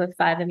to work with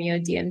 5-MeO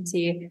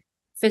DMT,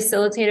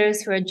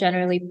 facilitators who are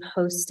generally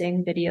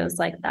posting videos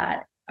like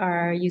that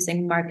are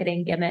using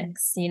marketing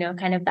gimmicks,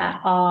 kind of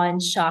that awe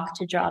and shock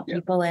to draw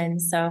people in.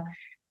 So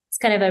it's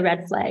kind of a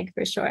red flag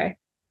for sure.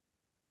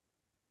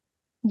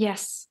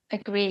 Yes,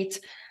 agreed.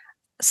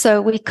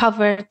 So we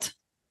covered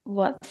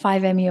what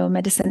 5-MeO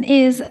medicine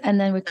is, and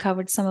then we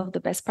covered some of the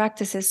best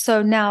practices.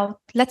 So now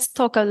let's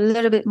talk a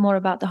little bit more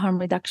about the harm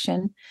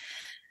reduction.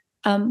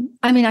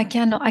 I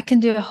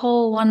can do a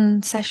whole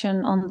one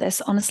session on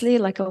this, honestly,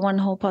 like a one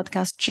whole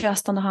podcast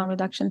just on the harm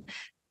reduction,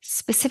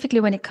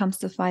 specifically when it comes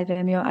to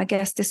 5-MeO. I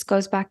guess this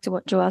goes back to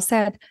what Joël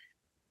said.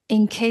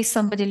 In case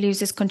somebody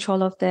loses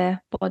control of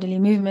their bodily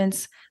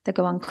movements, they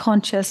go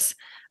unconscious,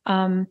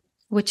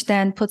 which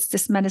then puts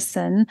this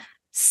medicine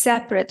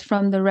separate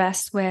from the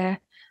rest, where,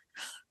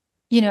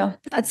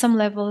 at some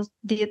level,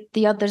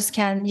 the others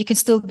you can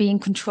still be in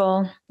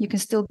control. You can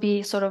still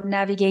be sort of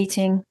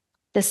navigating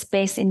the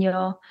space in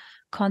your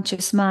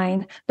conscious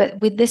mind. But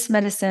with this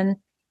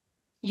medicine,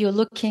 you're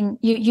looking,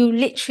 you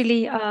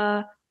literally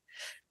are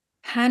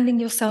handing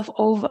yourself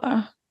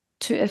over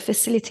to a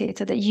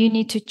facilitator that you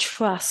need to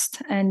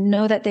trust and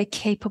know that they're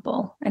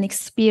capable and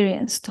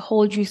experienced to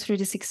hold you through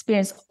this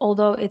experience,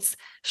 although it's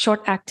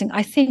short acting.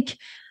 I think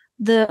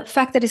the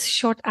fact that it's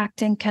short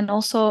acting can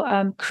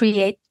also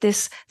create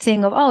this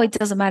thing of, oh, it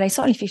doesn't matter, it's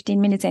only 15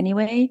 minutes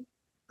anyway,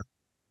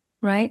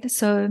 right?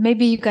 So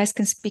maybe you guys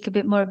can speak a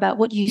bit more about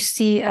what you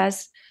see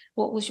as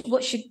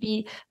what should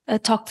be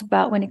talked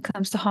about when it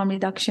comes to harm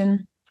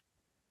reduction.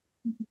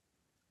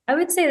 I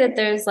would say that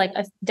there's like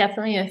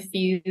definitely a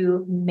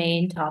few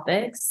main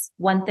topics.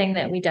 One thing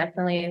that we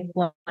definitely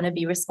want to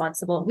be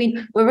responsible.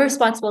 We're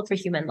responsible for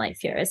human life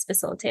here as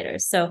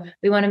facilitators. So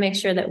we want to make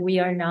sure that we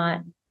are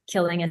not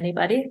killing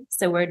anybody.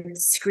 So we're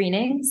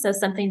screening. So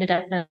something to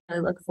definitely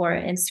look for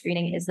in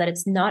screening is that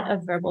it's not a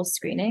verbal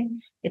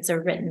screening, it's a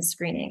written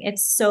screening.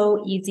 It's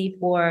so easy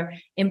for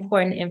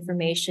important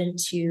information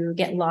to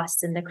get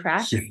lost in the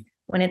cracks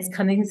when it's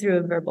coming through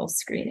a verbal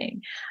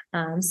screening.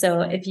 So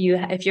if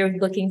you're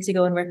looking to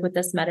go and work with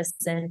this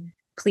medicine,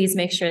 please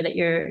make sure that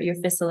your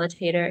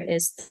facilitator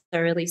is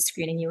thoroughly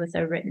screening you with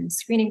a written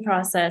screening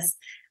process.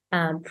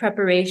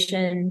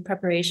 Preparation.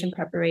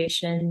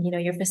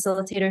 Your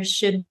facilitator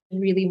should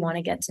really want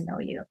to get to know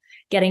you,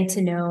 getting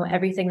to know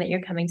everything that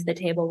you're coming to the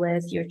table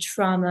with, your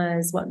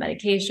traumas, what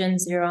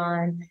medications you're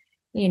on,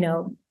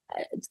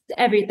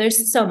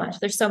 there's so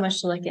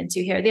much to look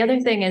into here. The other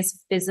thing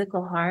is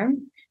physical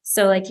harm.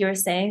 So like you were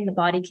saying, the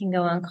body can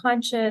go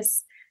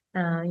unconscious.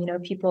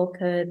 People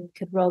could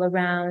roll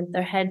around,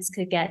 their heads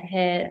could get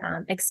hit,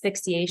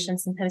 asphyxiation.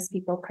 Sometimes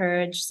people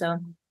purge. So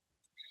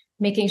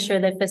making sure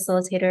that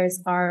facilitators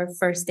are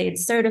first aid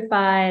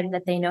certified,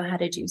 that they know how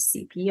to do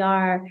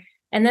CPR.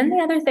 And then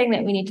the other thing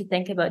that we need to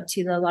think about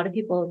too, that a lot of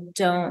people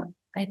don't,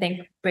 I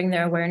think, bring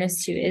their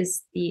awareness to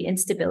is the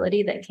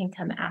instability that can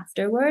come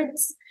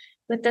afterwards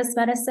with this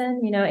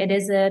medicine. It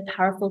is a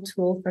powerful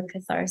tool for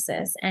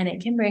catharsis, and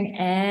it can bring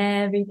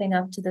everything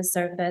up to the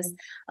surface.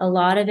 A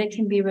lot of it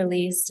can be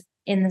released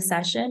in the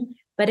session,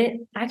 but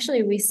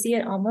we see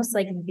it almost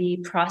like the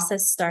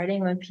process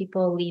starting when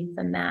people leave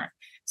the mat.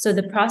 So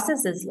the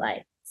process is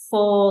like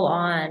full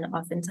on.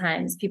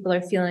 Oftentimes people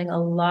are feeling a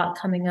lot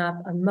coming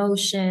up,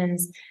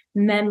 emotions,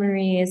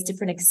 memories,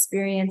 different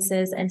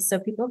experiences. And so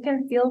people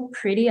can feel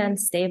pretty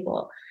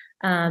unstable.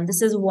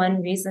 This is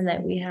one reason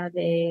that we have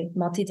a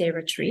multi-day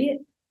retreat.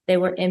 They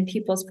were in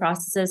people's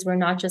processes. We're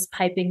not just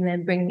piping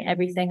them, bringing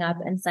everything up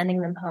and sending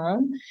them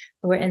home.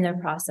 We're in their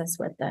process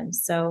with them.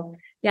 So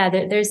yeah,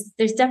 there's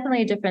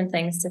definitely different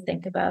things to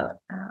think about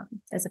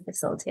as a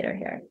facilitator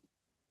here.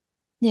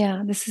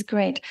 Yeah, this is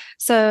great.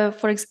 So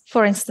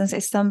for instance,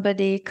 if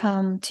somebody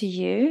come to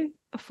you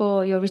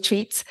for your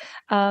retreats,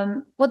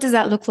 what does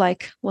that look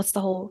like? What's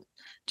the whole,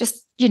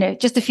 just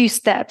a few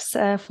steps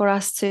for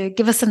us to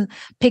give us a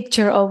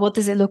picture of what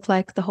does it look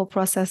like, the whole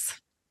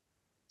process?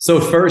 So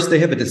first, they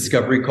have a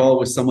discovery call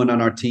with someone on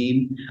our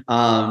team,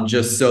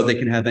 just so they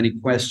can have any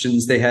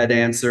questions they had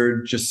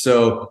answered, just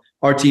so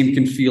our team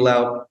can feel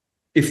out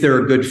if they're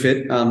a good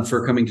fit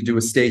for coming to do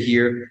a stay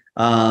here.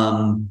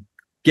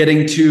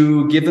 Getting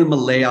to give them a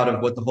layout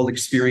of what the whole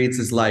experience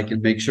is like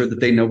and make sure that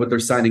they know what they're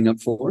signing up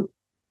for.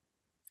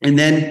 And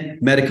then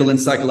medical and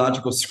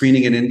psychological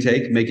screening and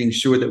intake, making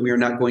sure that we are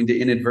not going to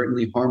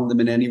inadvertently harm them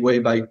in any way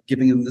by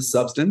giving them the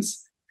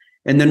substance.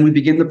 And then we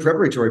begin the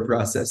preparatory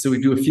process. So we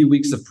do a few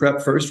weeks of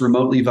prep first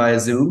remotely via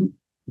Zoom,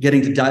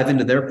 getting to dive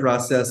into their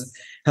process,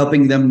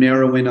 helping them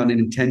narrow in on an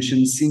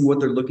intention, seeing what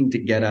they're looking to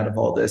get out of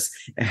all this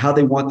and how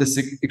they want this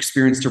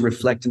experience to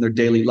reflect in their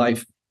daily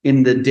life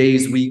in the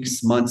days,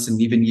 weeks, months,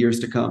 and even years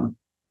to come.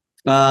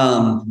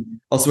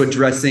 Also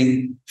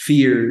addressing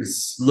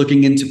fears,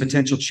 looking into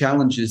potential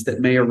challenges that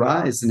may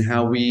arise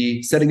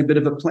and setting a bit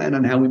of a plan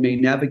on how we may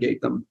navigate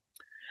them.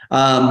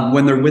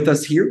 When they're with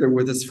us here, they're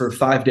with us for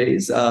 5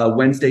 days,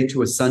 Wednesday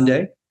to a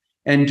Sunday.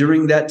 And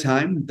during that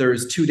time,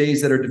 there's 2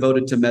 days that are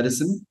devoted to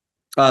medicine.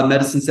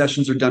 Medicine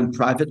sessions are done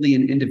privately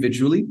and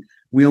individually.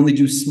 We only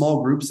do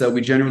small groups.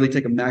 We generally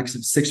take a max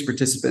of 6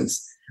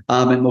 participants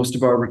at most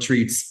of our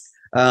retreats.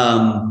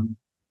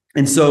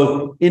 And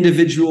so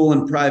individual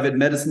and private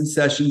medicine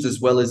sessions,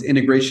 as well as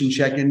integration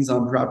check-ins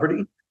on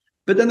property.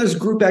 But then there's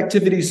group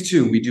activities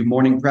too. We do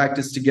morning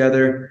practice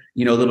together,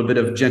 a little bit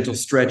of gentle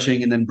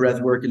stretching and then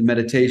breath work and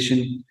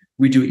meditation.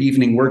 We do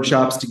evening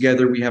workshops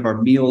together. We have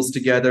our meals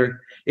together.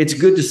 It's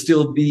good to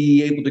still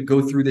be able to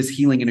go through this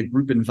healing in a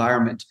group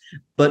environment.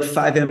 But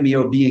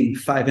 5-MeO being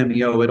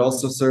 5-MeO, it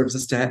also serves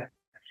us to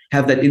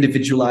have that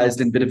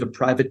individualized and bit of a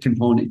private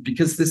component,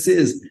 because this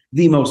is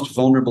the most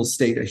vulnerable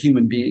state a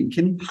human being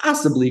can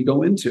possibly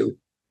go into.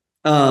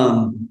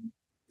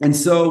 And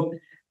so,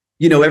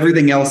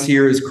 everything else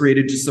here is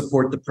created to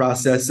support the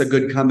process, a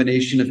good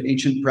combination of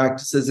ancient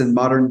practices and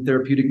modern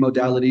therapeutic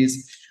modalities,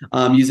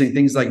 using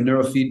things like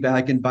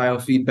neurofeedback and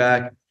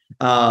biofeedback,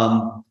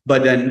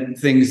 but then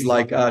things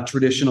like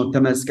traditional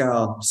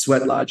temescal,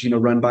 sweat lodge,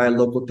 run by a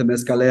local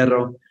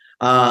temescalero,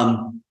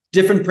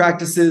 different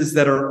practices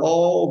that are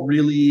all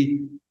really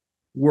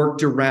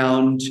worked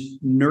around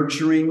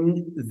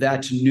nurturing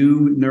that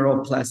new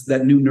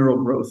neural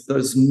growth,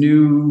 those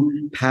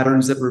new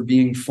patterns that were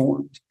being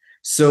formed.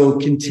 So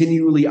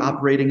continually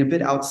operating a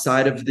bit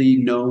outside of the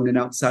known and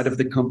outside of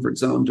the comfort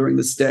zone during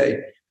the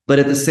stay, but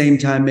at the same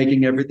time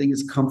making everything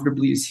as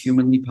comfortably as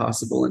humanly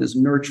possible and as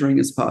nurturing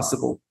as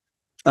possible.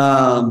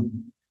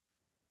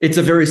 It's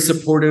a very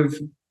supportive,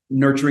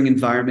 nurturing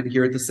environment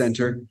here at the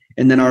center.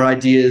 And then our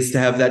idea is to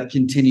have that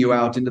continue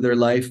out into their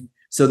life.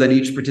 So then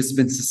each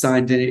participant's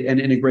assigned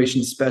an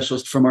integration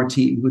specialist from our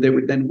team, who they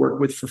would then work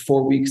with for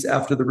 4 weeks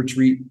after the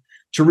retreat,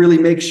 to really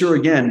make sure,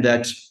 again,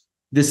 that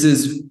this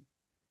is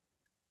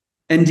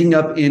ending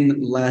up in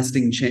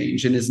lasting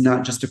change and is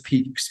not just a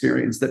peak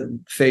experience that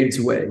fades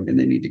away and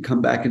they need to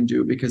come back and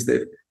do because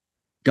they've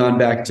gone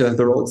back to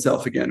their old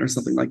self again or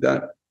something like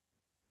that.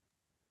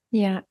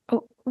 Yeah.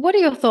 What are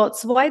your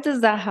thoughts? Why does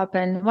that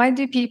happen? Why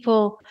do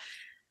people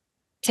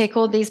take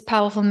all these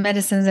powerful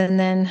medicines and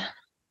then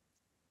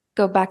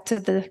go back to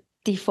the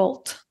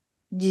default,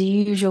 the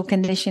usual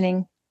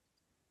conditioning?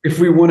 If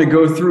we want to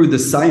go through the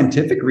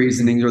scientific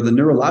reasoning or the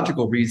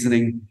neurological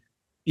reasoning,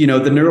 the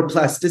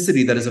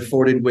neuroplasticity that is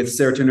afforded with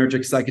serotonergic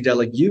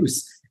psychedelic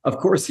use, of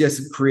course, yes,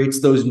 it creates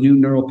those new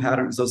neural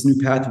patterns, those new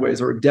pathways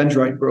or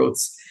dendrite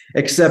growths.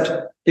 Except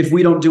if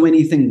we don't do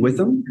anything with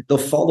them, they'll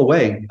fall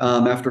away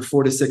after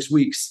 4 to 6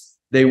 weeks.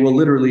 They will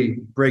literally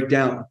break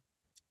down.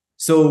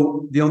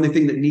 So the only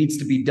thing that needs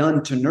to be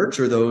done to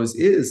nurture those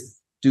is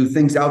do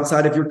things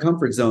outside of your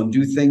comfort zone,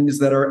 do things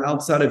that are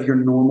outside of your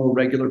normal,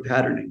 regular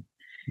patterning.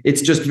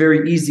 It's just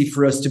very easy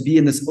for us to be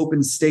in this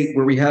open state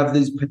where we have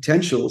these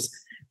potentials,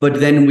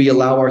 but then we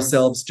allow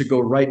ourselves to go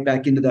right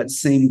back into that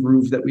same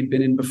groove that we've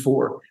been in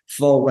before,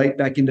 fall right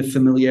back into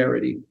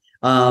familiarity,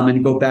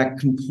 and go back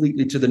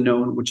completely to the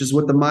known, which is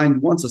what the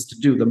mind wants us to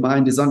do. The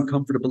mind is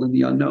uncomfortable in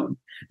the unknown.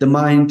 The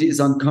mind is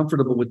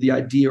uncomfortable with the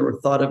idea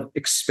or thought of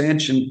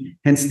expansion,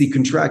 hence the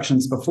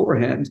contractions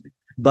beforehand.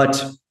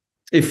 But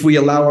if we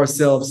allow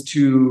ourselves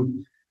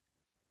to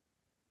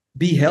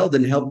be held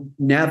and help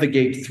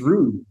navigate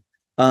through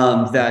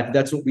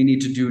that's what we need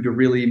to do to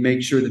really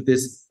make sure that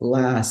this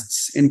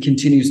lasts and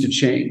continues to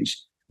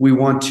change. We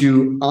want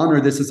to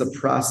honor this as a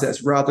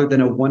process rather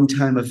than a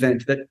one-time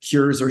event that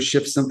cures or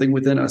shifts something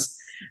within us.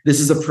 This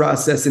is a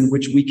process in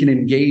which we can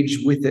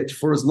engage with it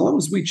for as long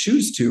as we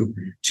choose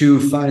to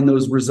find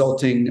those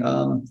resulting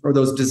or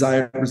those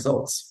desired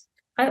results.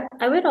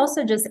 I would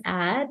also just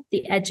add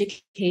the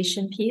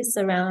education piece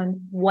around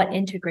what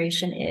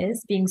integration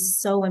is being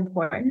so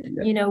important.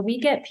 Yeah. We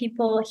get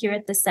people here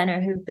at the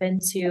center who've been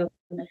to,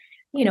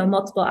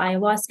 multiple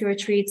ayahuasca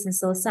retreats and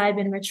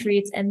psilocybin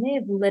retreats, and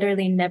they've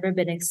literally never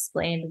been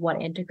explained what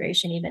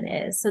integration even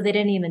is. So they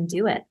didn't even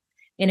do it.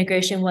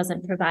 Integration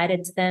wasn't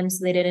provided to them,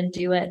 so they didn't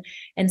do it.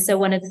 And so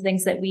one of the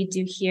things that we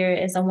do here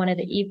is on one of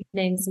the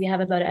evenings, we have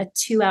about a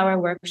 2-hour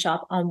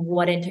workshop on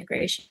what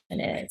integration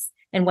is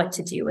and what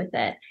to do with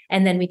it.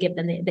 And then we give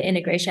them the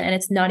integration, and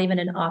it's not even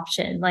an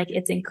option, like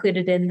it's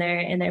included in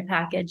their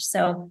package.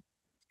 So,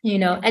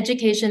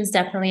 education is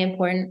definitely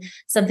important.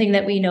 Something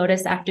that we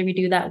notice after we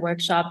do that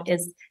workshop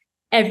is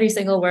every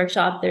single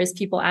workshop, there's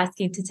people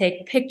asking to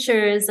take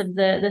pictures of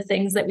the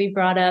things that we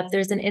brought up.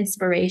 There's an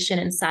inspiration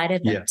inside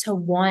of them to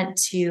want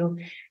to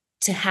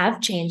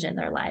have change in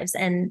their lives,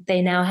 and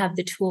they now have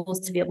the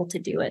tools to be able to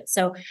do it.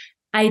 So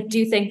I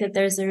do think that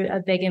there's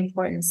a big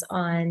importance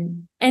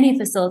on any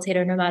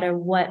facilitator, no matter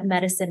what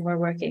medicine we're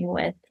working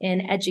with,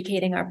 in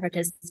educating our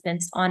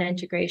participants on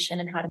integration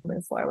and how to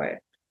move forward.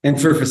 And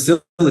for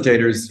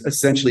facilitators,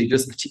 essentially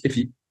just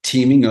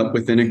teaming up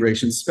with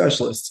integration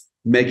specialists,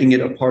 making it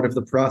a part of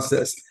the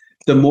process.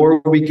 The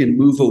more we can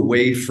move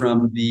away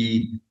from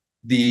the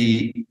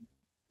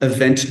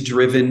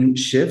event-driven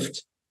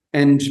shift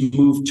and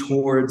move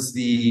towards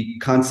the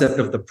concept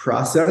of the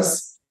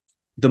process,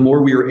 the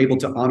more we are able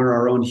to honor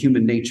our own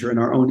human nature and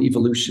our own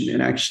evolution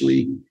and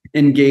actually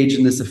engage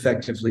in this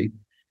effectively.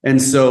 And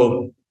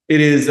so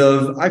it is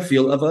I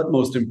feel, of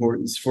utmost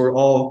importance for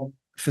all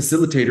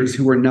facilitators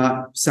who are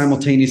not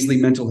simultaneously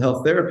mental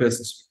health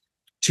therapists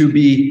to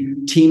be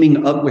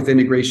teaming up with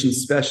integration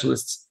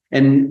specialists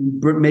and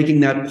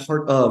making that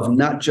part of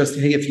not just,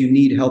 hey, if you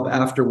need help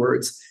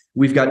afterwards,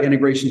 we've got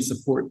integration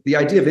support. The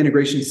idea of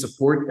integration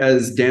support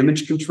as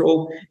damage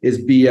control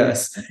is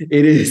BS.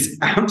 It is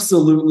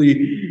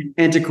absolutely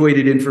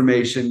antiquated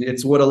information.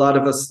 It's what a lot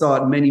of us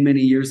thought many,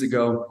 many years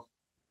ago,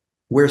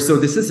 so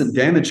this isn't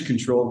damage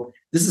control.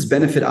 This is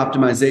benefit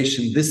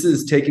optimization. This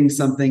is taking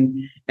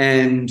something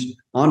and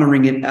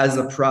honoring it as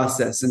a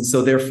process. And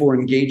so therefore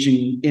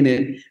engaging in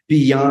it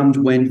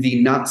beyond when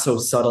the not so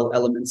subtle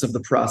elements of the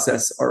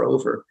process are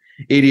over.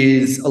 It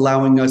is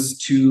allowing us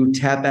to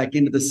tap back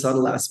into the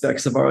subtle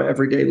aspects of our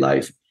everyday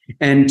life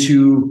and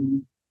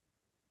to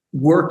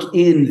work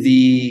in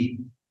the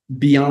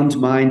beyond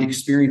mind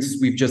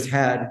experiences we've just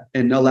had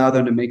and allow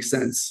them to make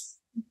sense.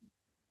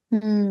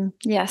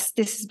 Yes,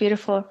 this is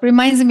beautiful.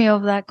 Reminds me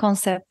of that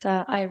concept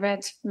I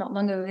read not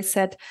long ago. It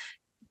said,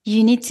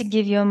 you need to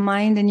give your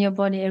mind and your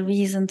body a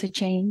reason to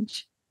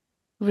change,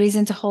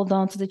 reason to hold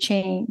on to the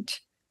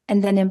change,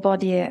 and then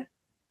embody it.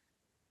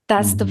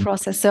 That's the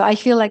process. So I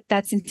feel like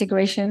that's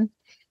integration.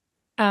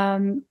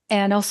 And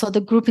also the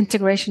group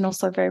integration,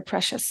 also very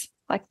precious.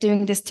 Like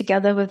doing this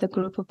together with a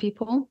group of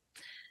people.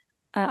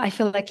 I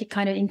feel like it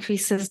kind of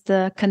increases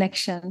the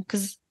connection.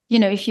 Because,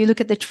 if you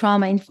look at the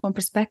trauma-informed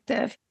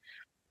perspective,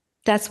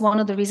 that's one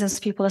of the reasons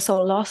people are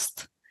so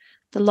lost,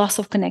 the loss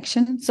of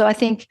connection. So I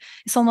think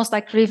it's almost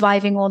like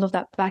reviving all of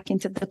that back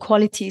into the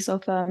qualities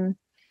of the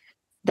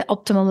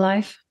optimal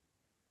life.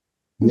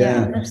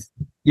 Yeah.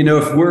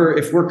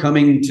 If we're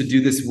coming to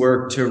do this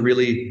work to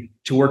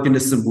work into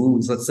some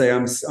wounds, let's say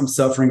I'm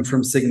suffering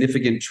from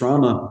significant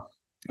trauma,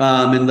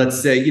 and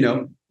let's say,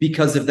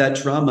 because of that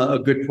trauma, a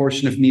good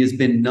portion of me has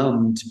been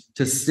numbed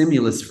to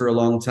stimulus for a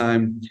long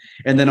time,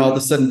 and then all of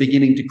a sudden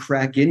beginning to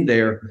crack in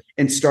there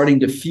and starting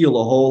to feel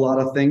a whole lot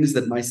of things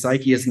that my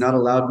psyche has not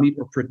allowed me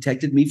or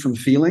protected me from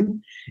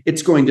feeling.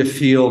 It's going to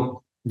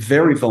feel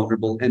very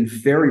vulnerable and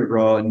very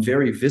raw and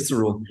very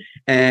visceral.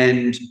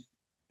 And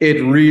it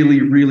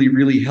really, really,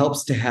 really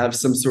helps to have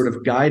some sort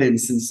of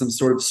guidance and some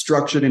sort of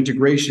structured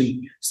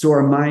integration so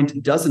our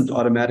mind doesn't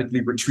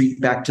automatically retreat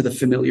back to the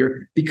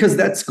familiar, because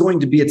that's going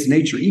to be its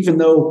nature, even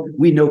though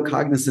we know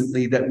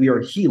cognizantly that we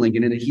are healing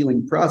and in a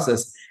healing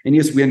process. And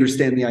yes, we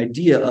understand the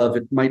idea of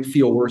it might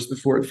feel worse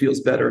before it feels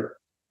better.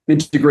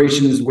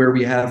 Integration is where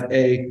we have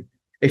a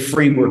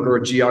framework or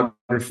a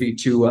geography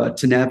to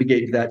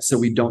navigate that so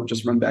we don't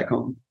just run back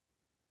home.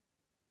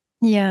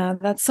 Yeah,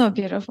 that's so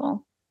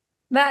beautiful.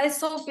 That is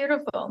so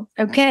beautiful.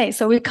 Okay,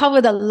 so we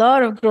covered a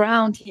lot of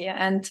ground here.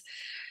 And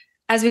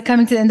as we're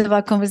coming to the end of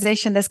our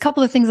conversation, there's a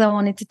couple of things I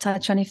wanted to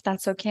touch on, if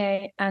that's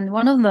okay. And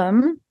one of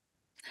them,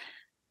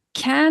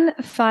 can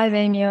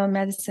 5-MeO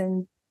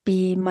medicine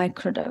be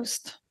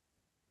microdosed?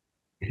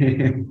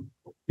 People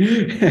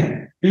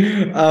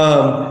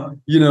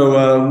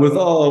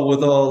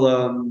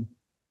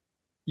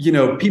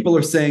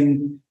are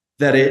saying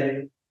that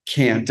it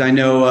can't. I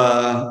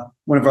know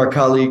one of our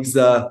colleagues,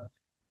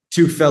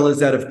 two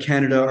fellas out of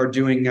Canada, are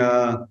doing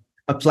a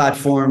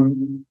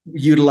platform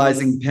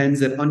utilizing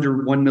pens at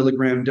under 1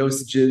 milligram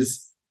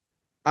dosages.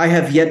 I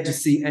have yet to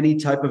see any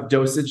type of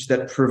dosage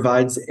that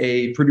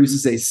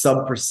produces a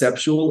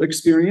sub-perceptual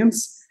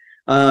experience.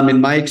 In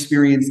my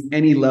experience,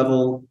 any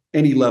level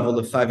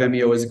of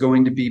 5-MeO is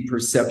going to be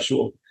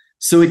perceptual.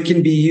 So it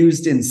can be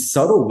used in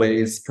subtle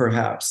ways,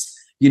 perhaps.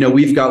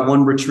 We've got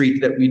one retreat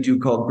that we do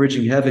called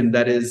Bridging Heaven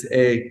that is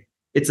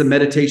it's a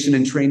meditation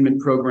entrainment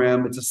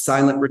program. It's a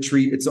silent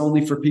retreat. It's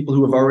only for people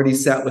who have already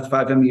sat with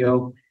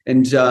 5-MeO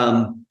and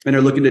are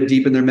looking to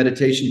deepen their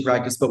meditation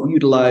practice. But we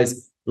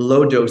utilize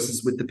low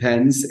doses with the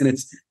pens, and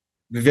it's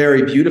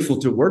very beautiful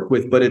to work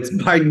with, but it's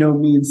by no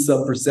means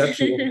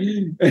sub-perceptual.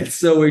 And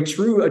so a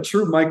true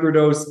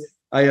microdose,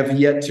 I have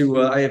yet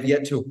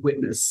to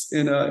witness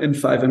in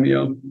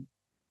 5-MeO.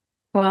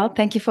 Well,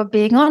 thank you for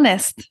being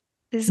honest.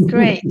 This is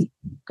great,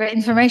 great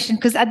information.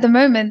 Because at the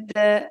moment,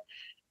 the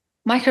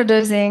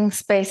microdosing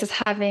space is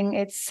having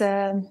its,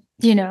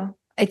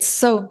 it's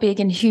so big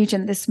and huge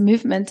in this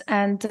movement.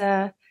 And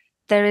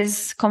there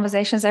is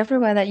conversations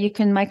everywhere that you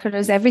can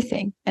microdose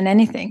everything and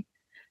anything.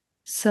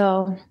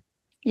 So,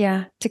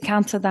 yeah, to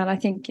counter that, I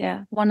think,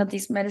 one of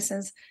these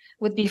medicines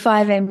would be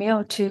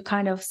 5-MeO to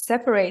kind of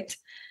separate,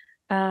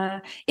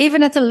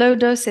 even at the low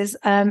doses.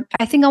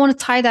 I think I want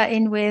to tie that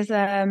in with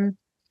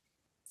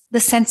the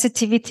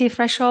sensitivity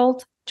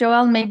threshold.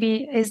 Joël,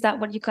 maybe is that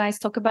what you guys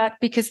talk about?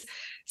 Because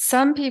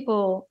some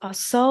people are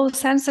so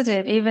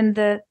sensitive, even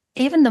the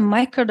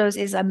microdose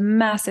is a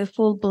massive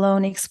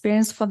full-blown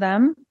experience for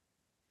them.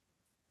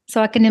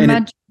 So I can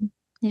imagine,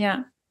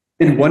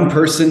 And one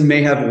person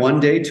may have one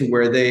day to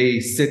where they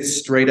sit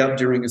straight up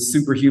during a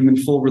superhuman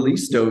full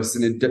release dose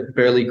and it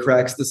barely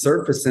cracks the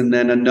surface. And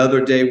then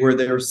another day where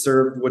they're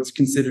served what's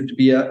considered to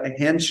be a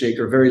handshake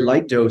or very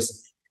light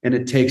dose, and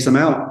it takes them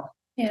out.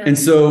 Yeah. And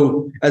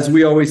so, as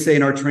we always say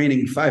in our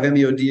training,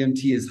 5-MeO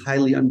DMT is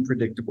highly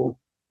unpredictable.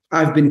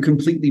 I've been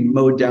completely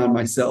mowed down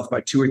myself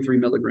by 2 or 3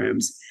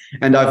 milligrams,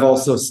 and I've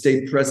also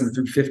stayed present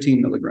through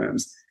 15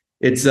 milligrams.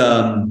 It's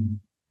a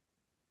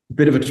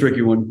bit of a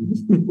tricky one.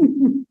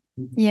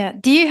 Yeah.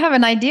 Do you have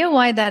an idea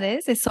why that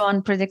is? It's so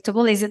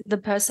unpredictable. Is it the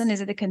person?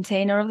 Is it the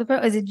container of the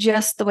person? Is it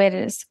just the way it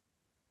is?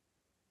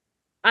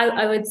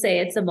 I would say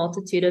it's a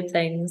multitude of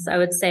things. I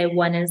would say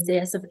one is,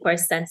 yes, of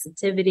course,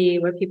 sensitivity,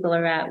 where people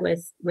are at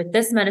with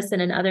this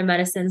medicine and other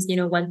medicines.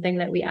 One thing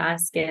that we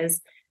ask is,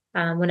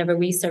 whenever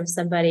we serve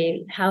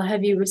somebody, how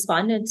have you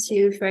responded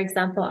to, for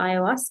example,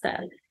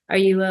 ayahuasca? Are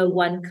you a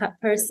 1 cup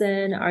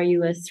person? Are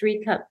you a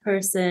 3 cup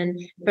person?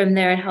 From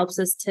there, it helps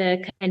us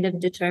to kind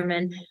of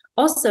determine.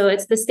 Also,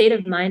 it's the state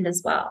of mind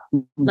as well.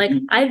 Like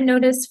I've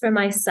noticed for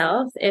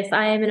myself, if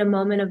I am in a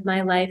moment of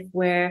my life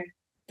where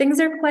things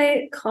are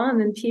quite calm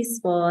and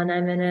peaceful, and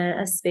I'm in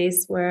a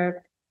space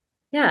where,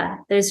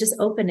 there's just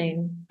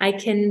opening, I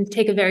can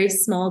take a very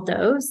small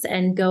dose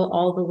and go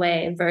all the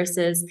way,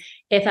 versus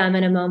if I'm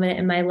in a moment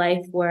in my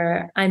life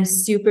where I'm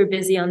super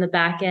busy on the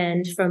back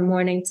end from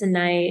morning to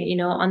night,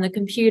 on the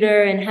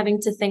computer and having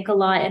to think a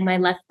lot in my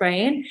left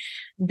brain,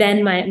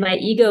 then my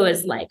ego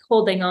is like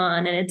holding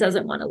on and it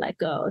doesn't want to let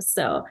go.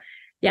 So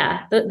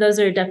yeah, those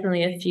are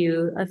definitely a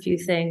few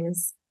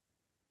things.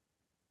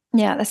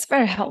 Yeah, that's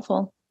very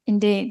helpful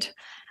indeed.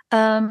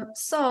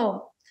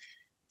 So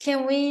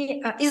can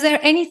we, is there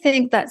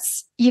anything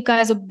that's you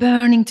guys are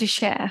burning to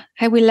share?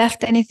 Have we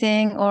left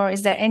anything, or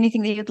is there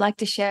anything that you'd like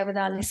to share with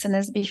our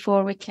listeners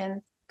before we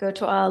can go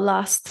to our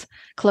last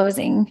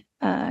closing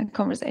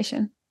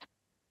conversation?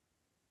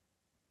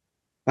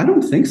 I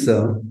don't think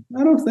so.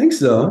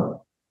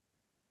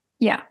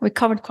 Yeah, we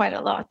covered quite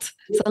a lot.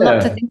 So a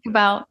lot to think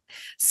about.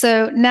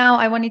 So now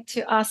I wanted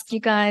to ask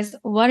you guys,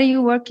 what are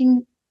you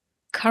working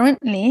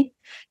currently,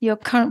 your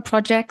current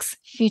projects,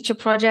 future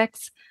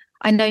projects?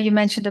 I know you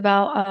mentioned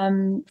about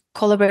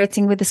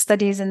collaborating with the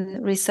studies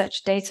and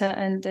research data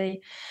and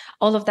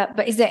all of that,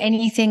 but is there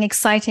anything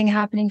exciting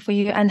happening for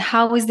you? And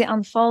how is the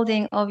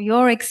unfolding of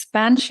your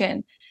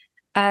expansion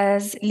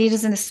as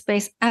leaders in the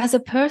space, as a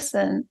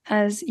person,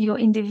 as your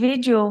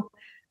individual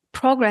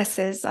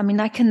progresses? I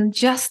mean, I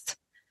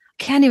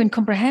can't even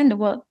comprehend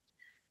what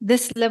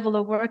this level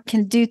of work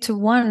can do to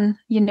one,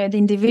 the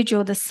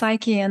individual, the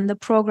psyche, and the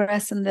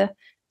progress and the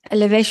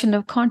elevation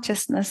of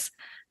consciousness.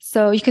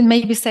 So you can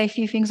maybe say a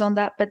few things on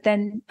that, but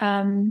then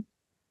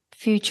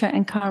future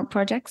and current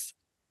projects.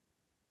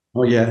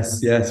 Oh,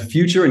 yes.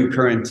 Future and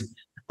current.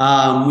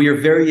 We are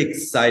very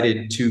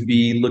excited to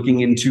be looking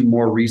into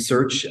more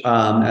research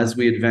as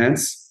we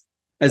advance.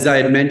 As I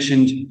had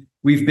mentioned,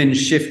 we've been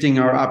shifting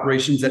our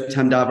operations at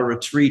Tandava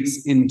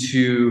Retreats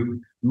into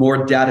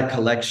more data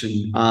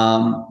collection.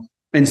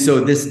 And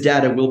so this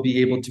data will be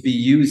able to be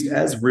used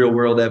as real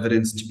world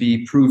evidence to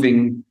be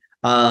proving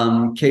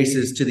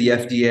cases to the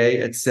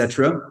FDA,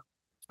 etc.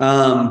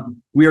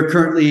 We are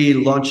currently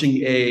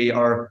launching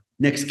our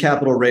next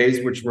capital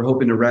raise, which we're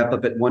hoping to wrap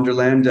up at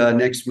Wonderland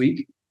next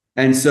week.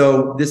 And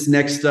so this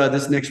next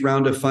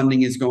round of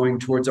funding is going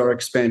towards our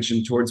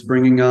expansion, towards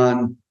bringing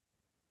on,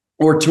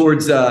 or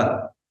towards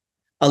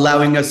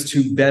allowing us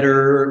to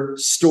better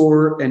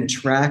store and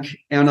track,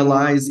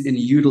 analyze, and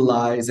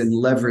utilize and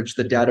leverage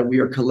the data we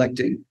are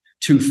collecting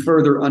to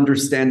further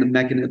understand the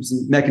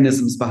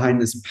mechanisms behind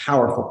this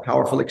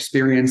powerful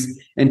experience,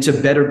 and to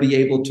better be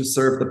able to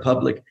serve the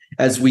public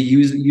as we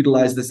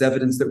utilize this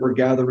evidence that we're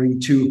gathering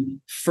to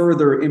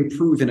further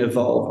improve and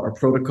evolve our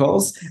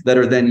protocols that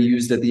are then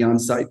used at the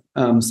on-site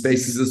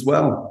spaces as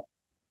well.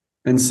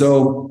 And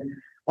so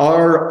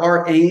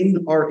our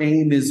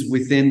aim is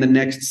within the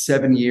next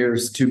 7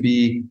 years to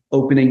be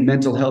opening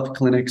mental health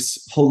clinics,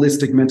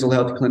 holistic mental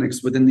health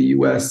clinics within the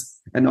US,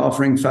 and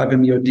offering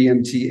 5-MeO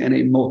DMT in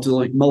a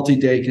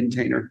multi-day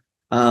container,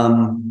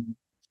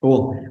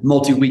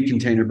 multi-week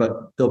container,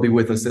 but they'll be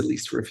with us at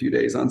least for a few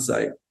days on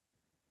site.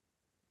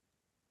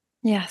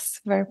 Yes,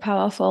 very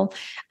powerful.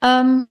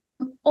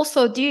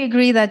 Also, do you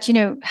agree that,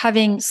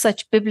 having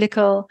such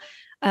biblical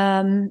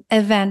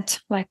event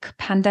like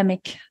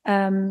pandemic,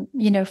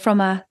 from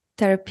a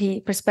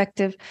therapy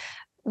perspective,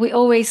 we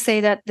always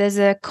say that there's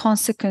a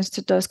consequence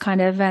to those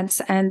kind of events,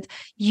 and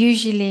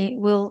usually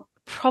we'll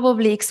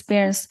probably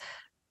experience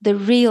the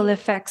real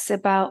effects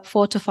about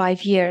 4 to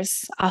 5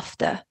 years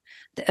after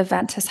the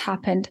event has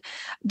happened.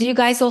 Do you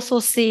guys also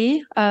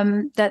see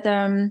that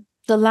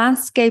the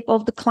landscape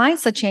of the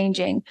clients are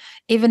changing,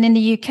 even in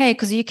the UK?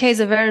 Because the UK is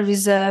a very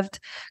reserved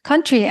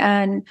country,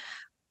 and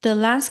the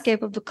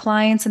landscape of the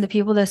clients and the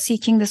people that are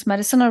seeking this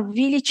medicine are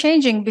really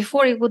changing.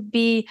 Before, it would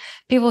be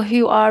people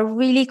who are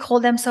really call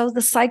themselves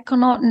the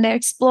psychonaut, and they're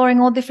exploring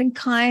all different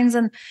kinds,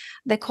 and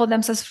they call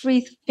themselves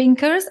free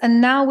thinkers.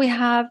 And now we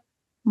have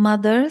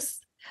mothers,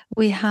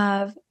 we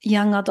have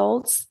young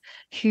adults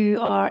who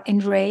are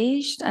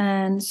enraged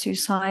and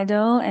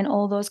suicidal and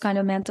all those kind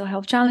of mental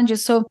health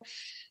challenges. So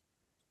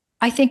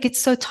I think it's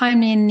so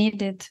timely and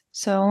needed.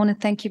 So I want to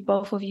thank you,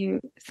 both of you,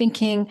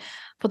 thinking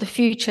for the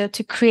future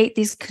to create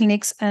these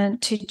clinics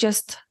and to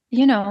just,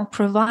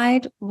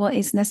 provide what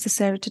is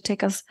necessary to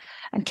take us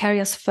and carry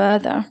us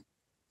further.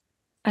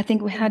 I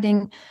think we're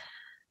heading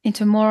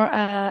into more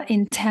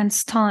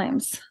intense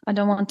times. I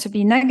don't want to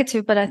be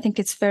negative, but I think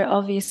it's very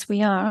obvious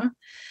we are.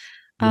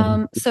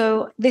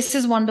 So this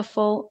is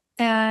wonderful.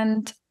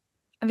 And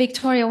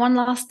Victoria, one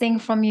last thing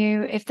from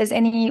you. If there's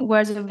any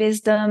words of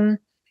wisdom,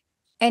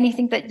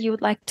 anything that you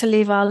would like to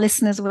leave our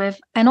listeners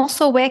with, and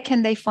also where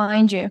can they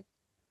find you?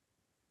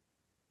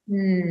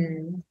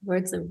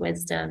 Words of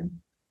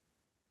wisdom.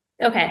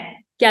 Okay.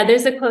 Yeah,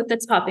 there's a quote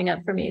that's popping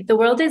up for me. The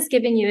world is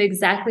giving you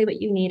exactly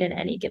what you need in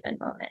any given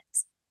moment.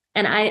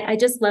 And I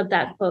just love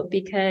that quote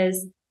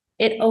because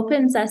it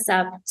opens us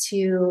up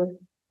to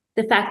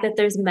the fact that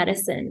there's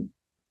medicine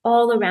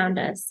all around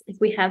us if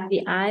we have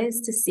the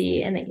eyes to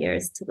see and the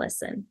ears to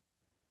listen.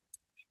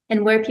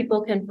 And where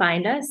people can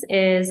find us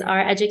is our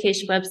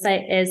education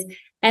website is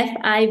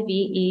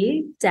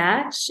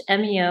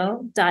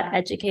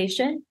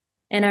five-meo.education.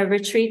 And our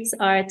retreats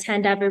are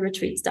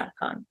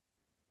tandavaretreats.com.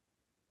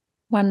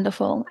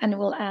 Wonderful. And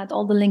we'll add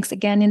all the links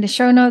again in the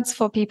show notes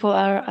for people who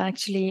are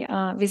actually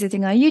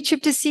visiting our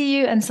YouTube to see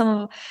you. And some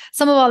of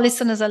our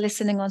listeners are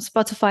listening on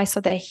Spotify, so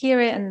they hear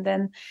it and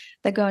then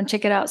they go and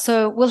check it out.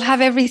 So we'll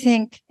have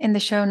everything in the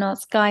show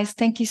notes. Guys,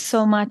 thank you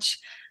so much.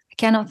 I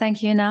cannot thank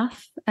you enough.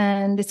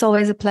 And it's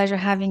always a pleasure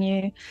having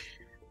you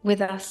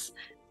with us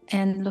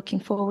and looking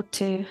forward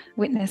to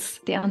witness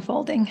the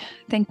unfolding.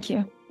 Thank you.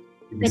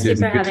 Thank you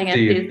for having us,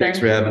 Susan. Thanks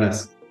for having us.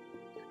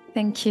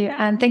 Thank you.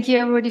 And thank you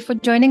everybody for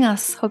joining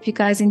us. Hope you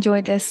guys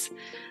enjoyed this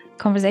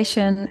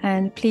conversation,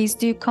 and please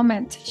do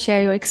comment,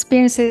 share your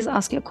experiences,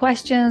 ask your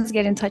questions,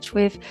 get in touch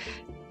with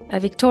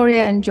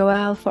Victoria and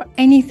Joël for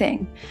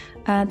anything.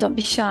 Don't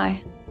be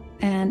shy,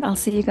 and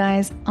I'll see you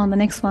guys on the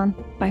next one.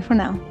 Bye for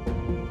now.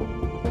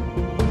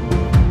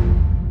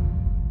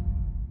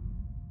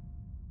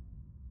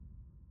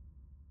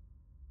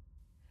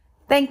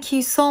 Thank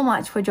you so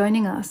much for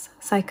joining us.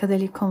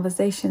 Psychedelic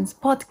Conversations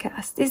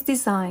podcast is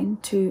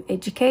designed to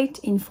educate,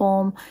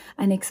 inform,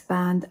 and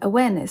expand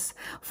awareness.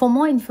 For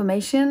more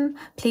information,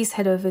 please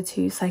head over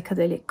to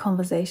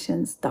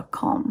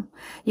psychedelicconversations.com.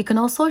 You can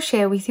also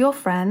share with your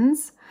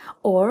friends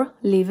or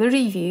leave a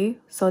review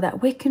so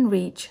that we can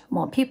reach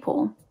more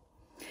people.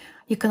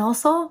 You can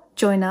also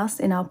join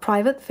us in our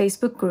private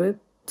Facebook group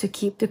to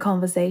keep the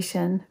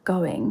conversation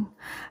going.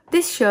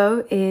 This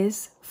show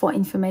is for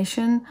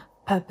information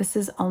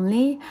purposes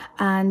only,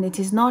 and it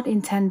is not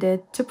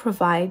intended to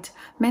provide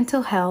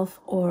mental health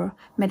or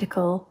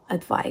medical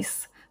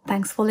advice.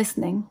 Thanks for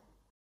listening.